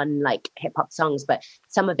really fun like hip hop songs, but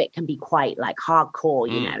some of it can be quite like hardcore,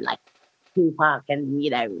 like Tupac and,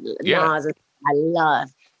 Nas. I love,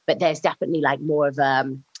 but there's definitely like more of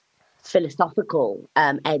philosophical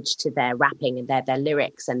edge to their rapping and their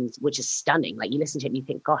lyrics, and which is stunning. Like you listen to it and you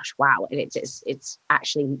think, gosh, wow. And it's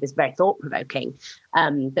actually very thought-provoking.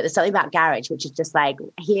 But there's something about garage which is just like,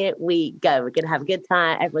 here we go, we're gonna have a good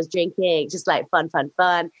time, everyone's drinking, just like fun.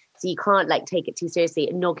 So you can't like take it too seriously,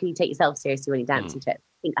 and nor can you take yourself seriously when you're dancing to it.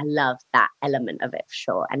 I think I love that element of it for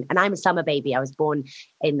sure. And I'm a summer baby. I was born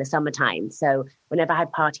in the summertime. So whenever I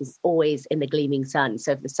had parties, always in the gleaming sun.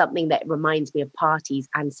 So if there's something that reminds me of parties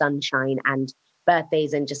and sunshine and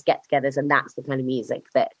birthdays and just get-togethers, and that's the kind of music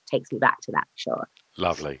that takes me back to that, for sure.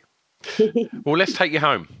 Lovely. Well, let's take you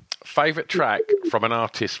home. Favourite track from an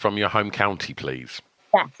artist from your home county, please?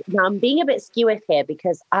 Yes. Now, I'm being a bit skewish here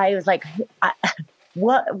because I was like,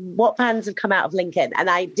 what bands have come out of Lincoln? And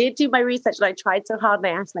I did do my research, and I tried so hard, and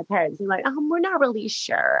I asked my parents, and they're like, we're not really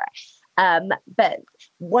sure. But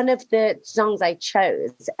one of the songs I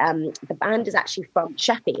chose, the band is actually from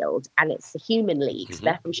Sheffield, and it's the Human League. Mm-hmm. So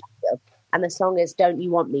they're from Sheffield. And the song is Don't You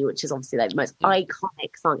Want Me, which is obviously like the most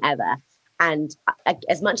iconic song ever. And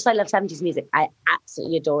as much as I love 70s music, I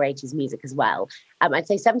absolutely adore 80s music as well. I'd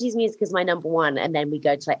say 70s music is my number one, and then we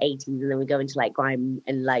go to like 80s, and then we go into like grime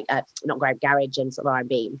and like, not grime, garage and sort of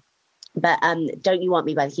R&B. But Don't You Want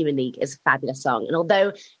Me by the Human League is a fabulous song. And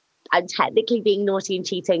although I'm technically being naughty and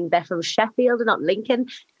cheating, they're from Sheffield and not Lincoln.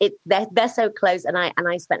 They're so close, and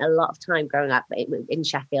I spent a lot of time growing up in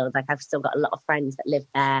Sheffield. Like, I've still got a lot of friends that live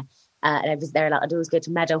there. And I was there a lot. I'd always go to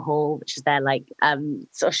Meadowhall, which is their like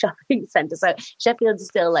sort of shopping centre. So Sheffield is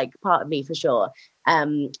still like part of me for sure.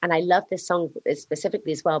 And I love this song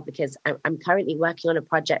specifically as well because I'm currently working on a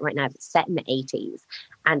project right now that's set in the 80s,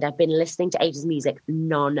 and I've been listening to 80s music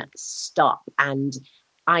non-stop, and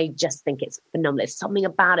I just think it's phenomenal. There's something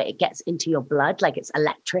about it. It gets into your blood, like it's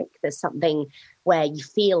electric. There's something where you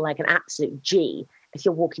feel like an absolute G if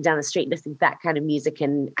you're walking down the street listening to that kind of music.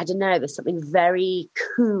 And I don't know, there's something very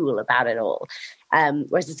cool about it all.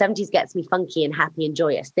 Whereas the 70s gets me funky and happy and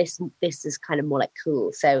joyous. This is kind of more like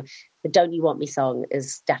cool. So the Don't You Want Me song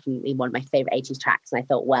is definitely one of my favourite 80s tracks. And I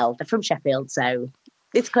thought, well, they're from Sheffield, so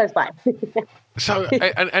it's close by. So,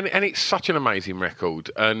 and it's such an amazing record.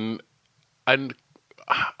 And I mean,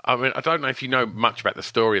 I don't know if you know much about the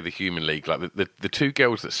story of the Human League, like the two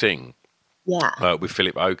girls that sing with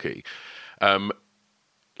Philip Oakey.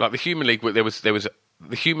 Like the Human League, there was the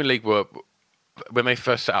Human League were, when they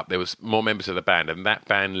first set up, there was more members of the band, and that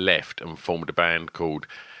band left and formed a band called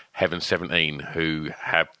Heaven 17, who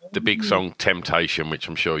have the big song Temptation, which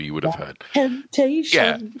I'm sure you would have heard.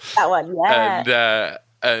 Temptation, that one, yeah.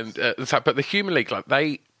 But the Human League, like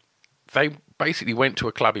they basically went to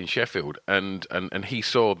a club in Sheffield, and he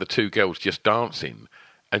saw the two girls just dancing.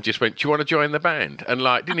 And just went, do you want to join the band? And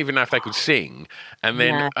like, didn't even know if they could sing. And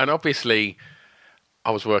then, and obviously,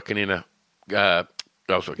 I was working in a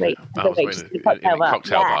cocktail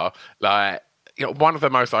bar. Like, you know, one of the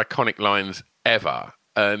most iconic lines ever.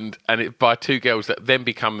 And it by two girls that then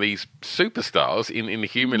become these superstars in the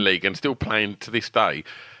Human League and still playing to this day,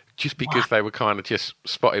 just because they were kind of just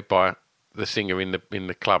spotted by the singer in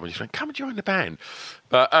the club and just went, come and join the band.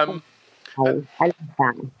 But I love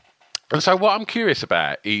that. And so what I'm curious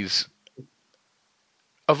about is,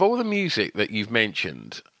 of all the music that you've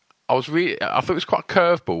mentioned, I thought it was quite a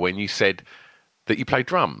curveball when you said that you play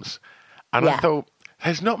drums. And I thought,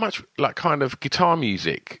 there's not much like kind of guitar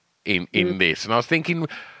music in this. And I was thinking,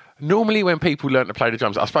 normally when people learn to play the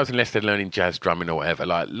drums, I suppose unless they're learning jazz drumming or whatever,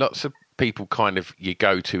 like lots of people kind of, you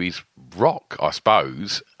go to is rock, I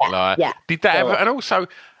suppose. Did that ever? And also,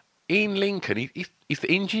 in Lincoln, is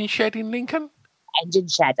the Engine Shed in Lincoln? Engine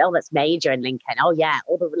Shed. Oh, that's major in Lincoln. Oh, yeah.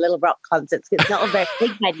 All the little rock concerts. It's not a very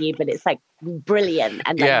big venue, but it's like brilliant.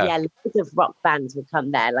 And loads of rock bands would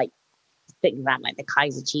come there. Like, think about like the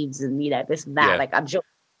Kaiser Chiefs and, you know, this and that. Like, I'm sure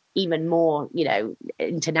even more, you know,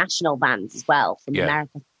 international bands as well from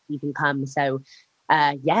America even come. So,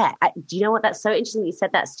 do you know what? That's so interesting that you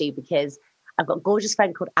said that, Stu, because I've got a gorgeous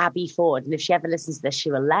friend called Abby Ford, and if she ever listens to this,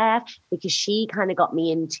 she will laugh because she kind of got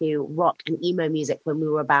me into rock and emo music when we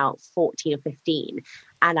were about 14 or 15.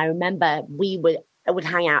 And I remember I would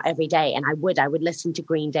hang out every day, and I would listen to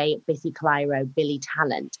Green Day, Biffy Clyro, Billy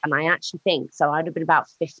Talent. And I actually think, so I'd have been about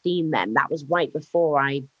 15 then. That was right before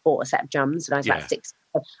I bought a set of drums when I was about 6.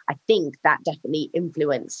 So I think that definitely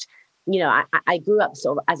influenced. You know, I grew up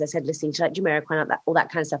sort of, as I said, listening to like Jamiroquai and all that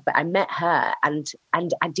kind of stuff. But I met her, and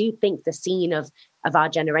I do think the scene of our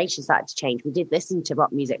generation started to change. We did listen to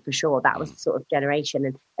rock music for sure. That was the sort of generation,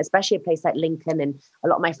 and especially a place like Lincoln. And a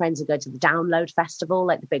lot of my friends would go to the Download Festival,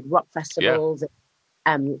 like the big rock festivals,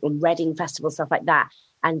 and Reading Festival, stuff like that.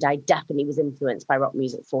 And I definitely was influenced by rock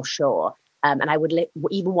music for sure. And I would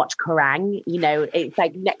even watch Kerrang. You know, it's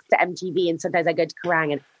like next to MTV, and sometimes I go to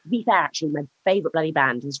Kerrang. And to be fair, actually, my favourite bloody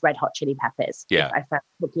band was Red Hot Chili Peppers. Yeah. I started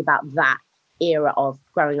talking about that era of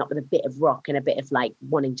growing up with a bit of rock and a bit of like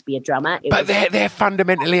wanting to be a drummer. But they're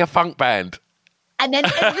fundamentally a funk band. And then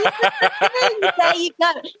there you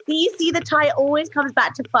go. Do you see the tie? It always comes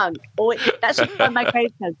back to funk. That's just one of my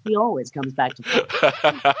gravestones. He always comes back to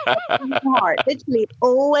funk. Literally,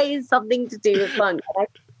 always something to do with funk.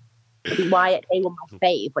 Why they were my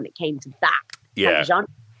fave when it came to that genre.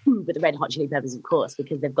 with the Red Hot Chili Peppers, of course,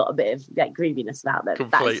 because they've got a bit of like grooviness about them.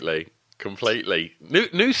 Completely.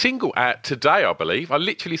 New single out today, I believe. I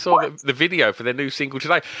literally saw the video for their new single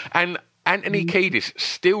today. And Anthony Kiedis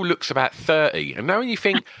still looks about 30. And now when you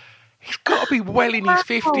think, he's got to be well in his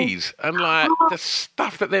 50s. And like the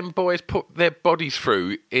stuff that them boys put their bodies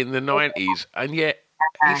through in the 90s. And yet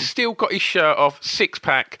he's still got his shirt off,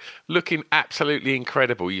 six-pack, looking absolutely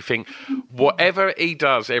incredible. You think, whatever he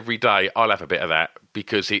does every day, I'll have a bit of that.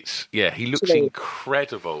 Because he looks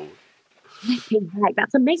incredible.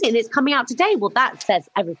 That's amazing. And it's coming out today. Well, that says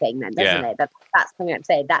everything then, doesn't it? That's coming out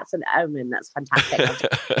today. That's an omen. That's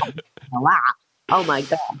fantastic. Wow. Oh my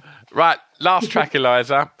God. Right, last track,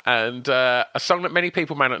 Eliza, and a song that many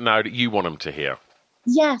people may not know that you want them to hear.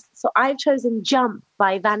 Yes. So I've chosen Jump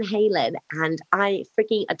by Van Halen, and I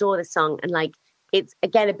freaking adore this song. And like, it's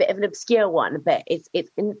again a bit of an obscure one, but it's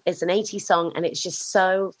an 80s song, and it's just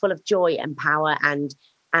so full of joy and power and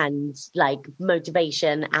like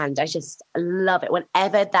motivation, and I just love it.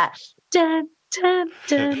 Whenever that dun, dun,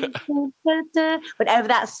 dun, dun, dun, dun, whenever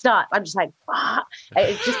that starts, I'm just like,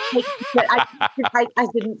 it just takes I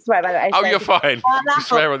didn't swear, by the way. You're fine. You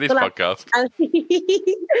swear on this podcast.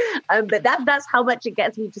 But that's how much it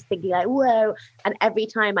gets me, just thinking like, whoa. And every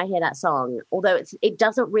time I hear that song, although it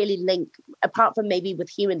doesn't really link, apart from maybe with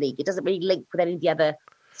Human League, it doesn't really link with any of the other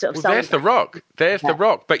sort of songs. There's The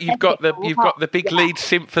Rock. But you've got the big lead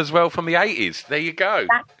synth as well from the 80s. There you go.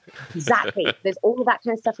 Exactly. There's all of that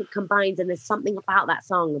kind of stuff that combines, and there's something about that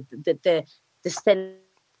song. The spin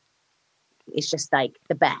is just like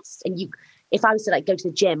the best. And if I was to like go to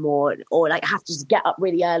the gym or like have to just get up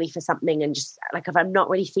really early for something, and just like if I'm not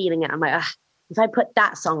really feeling it, I'm like, if I put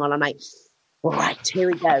that song on, I'm like, all right,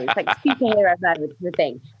 here we go. It's like superhero mode, the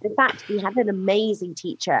thing. In fact, we had an amazing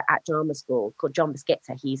teacher at drama school called John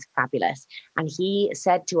Beskitter. He's fabulous. And he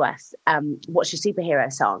said to us, what's your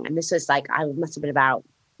superhero song? And this was like, I must have been about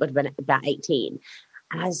 18.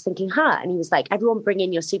 And I was thinking, and he was like, everyone bring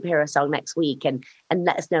in your superhero song next week and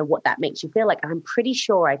let us know what that makes you feel like. And I'm pretty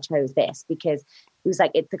sure I chose this because he was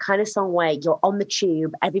like, it's the kind of song where you're on the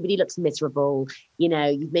tube, everybody looks miserable, you know,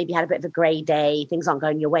 you've maybe had a bit of a grey day, things aren't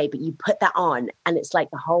going your way, but you put that on and it's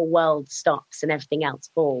like the whole world stops and everything else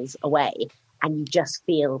falls away and you just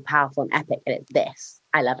feel powerful and epic. And it's this.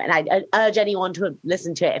 I love it. And I urge anyone to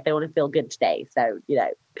listen to it if they want to feel good today. So, you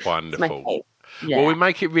know. Wonderful. Yeah. Well, we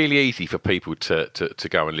make it really easy for people to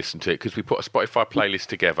go and listen to it because we put a Spotify playlist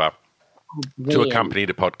together to accompany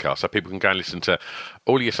the podcast, so people can go and listen to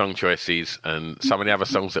all your song choices and some of the other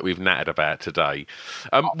songs that we've nattered about today.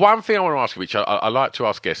 One thing I want to ask you, which I like to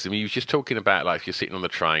ask guests, I mean, you were just talking about like if you're sitting on the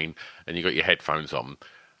train and you've got your headphones on.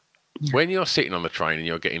 Yeah. When you're sitting on the train and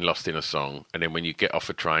you're getting lost in a song, and then when you get off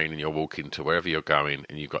a train and you're walking to wherever you're going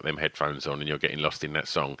and you've got them headphones on and you're getting lost in that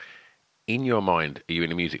song, in your mind, are you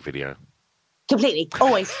in a music video? Completely,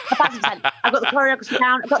 always, 1,000%. I've got the choreography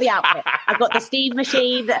down, I've got the outfit, I've got the steam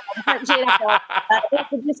machine, the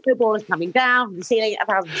disco ball is coming down from the ceiling,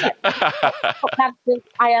 1,000%.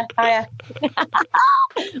 Higher.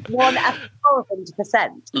 1,000%.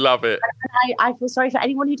 Love it. And I feel sorry for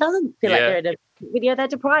anyone who doesn't feel like they're in a video, they're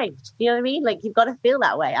deprived. You know what I mean? Like, you've got to feel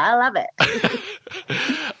that way. I love it.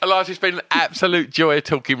 Eliza, it's been an absolute joy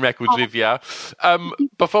talking records with you.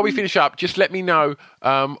 Before we finish up, just let me know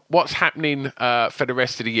what's happening for the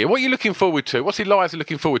rest of the year. What are you looking forward to? What's Eliza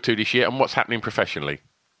looking forward to this year, and what's happening professionally?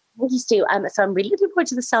 We used to. So I'm really looking forward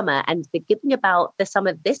to the summer. And the good thing about the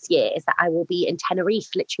summer this year is that I will be in Tenerife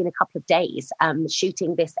literally in a couple of days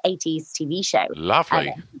shooting this 80s TV show.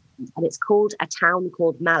 Lovely. And it's called A Town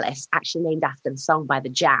Called Malice, actually named after the song by The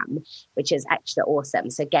Jam, which is extra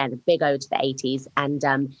awesome. So again, a big ode to the 80s. And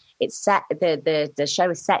it's set, the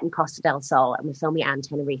show is set in Costa del Sol, and we're filming it in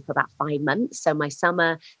Tenerife for about 5 months. So my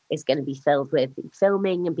summer is going to be filled with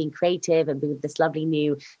filming and being creative and being with this lovely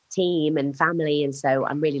new team and family. And so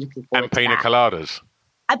I'm really looking forward to that. And pina coladas.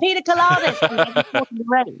 And pina coladas.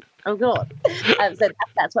 Oh, God. So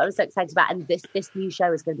that's what I was so excited about. And this new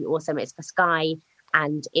show is going to be awesome. It's for Sky.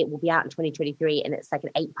 And it will be out in 2023. And it's like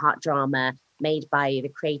an 8-part drama made by the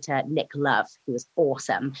creator, Nick Love, who is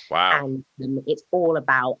awesome. Wow. And it's all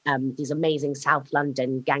about these amazing South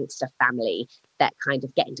London gangster family that kind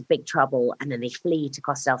of get into big trouble. And then they flee to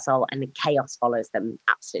Costa del Sol and the chaos follows them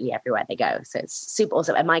absolutely everywhere they go. So it's super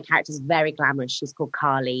awesome. And my character is very glamorous. She's called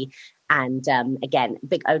Carly. And again,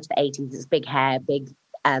 big ode to the 80s. It's big hair, big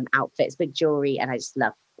outfits, big jewelry. And I just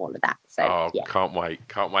love all of that. So, Can't wait.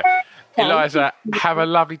 Eliza, have a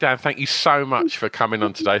lovely day, and thank you so much for coming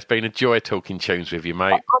on today. It's been a joy talking tunes with you,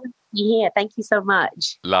 mate. Yeah, thank you so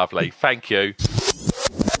much. Lovely. Thank you.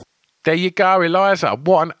 There you go, Eliza.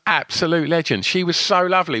 What an absolute legend. She was so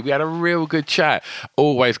lovely. We had a real good chat.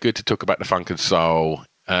 Always good to talk about the funk and soul.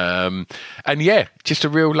 And yeah, just a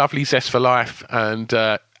real lovely zest for life. And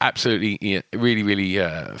absolutely, really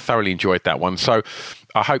thoroughly enjoyed that one. So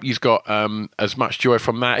I hope you've got as much joy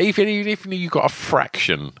from that. Even if you got a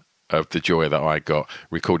fraction of the joy that I got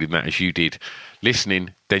recording that as you did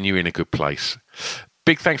listening, then you're in a good place.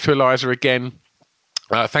 Big thanks to Eliza again.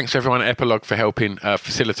 Thanks to everyone at Epilogue for helping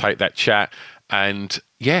facilitate that chat. And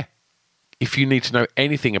yeah, if you need to know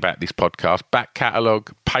anything about this podcast, back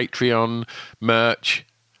catalogue, Patreon, merch,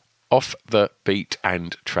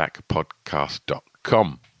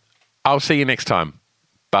 offthebeatandtrackpodcast.com. I'll see you next time.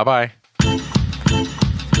 Bye-bye.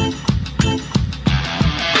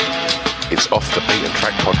 It's Off the Beat and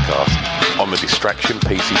Track podcast on the Distraction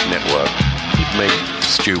Pieces Network with me,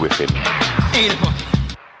 Stu Whiffen.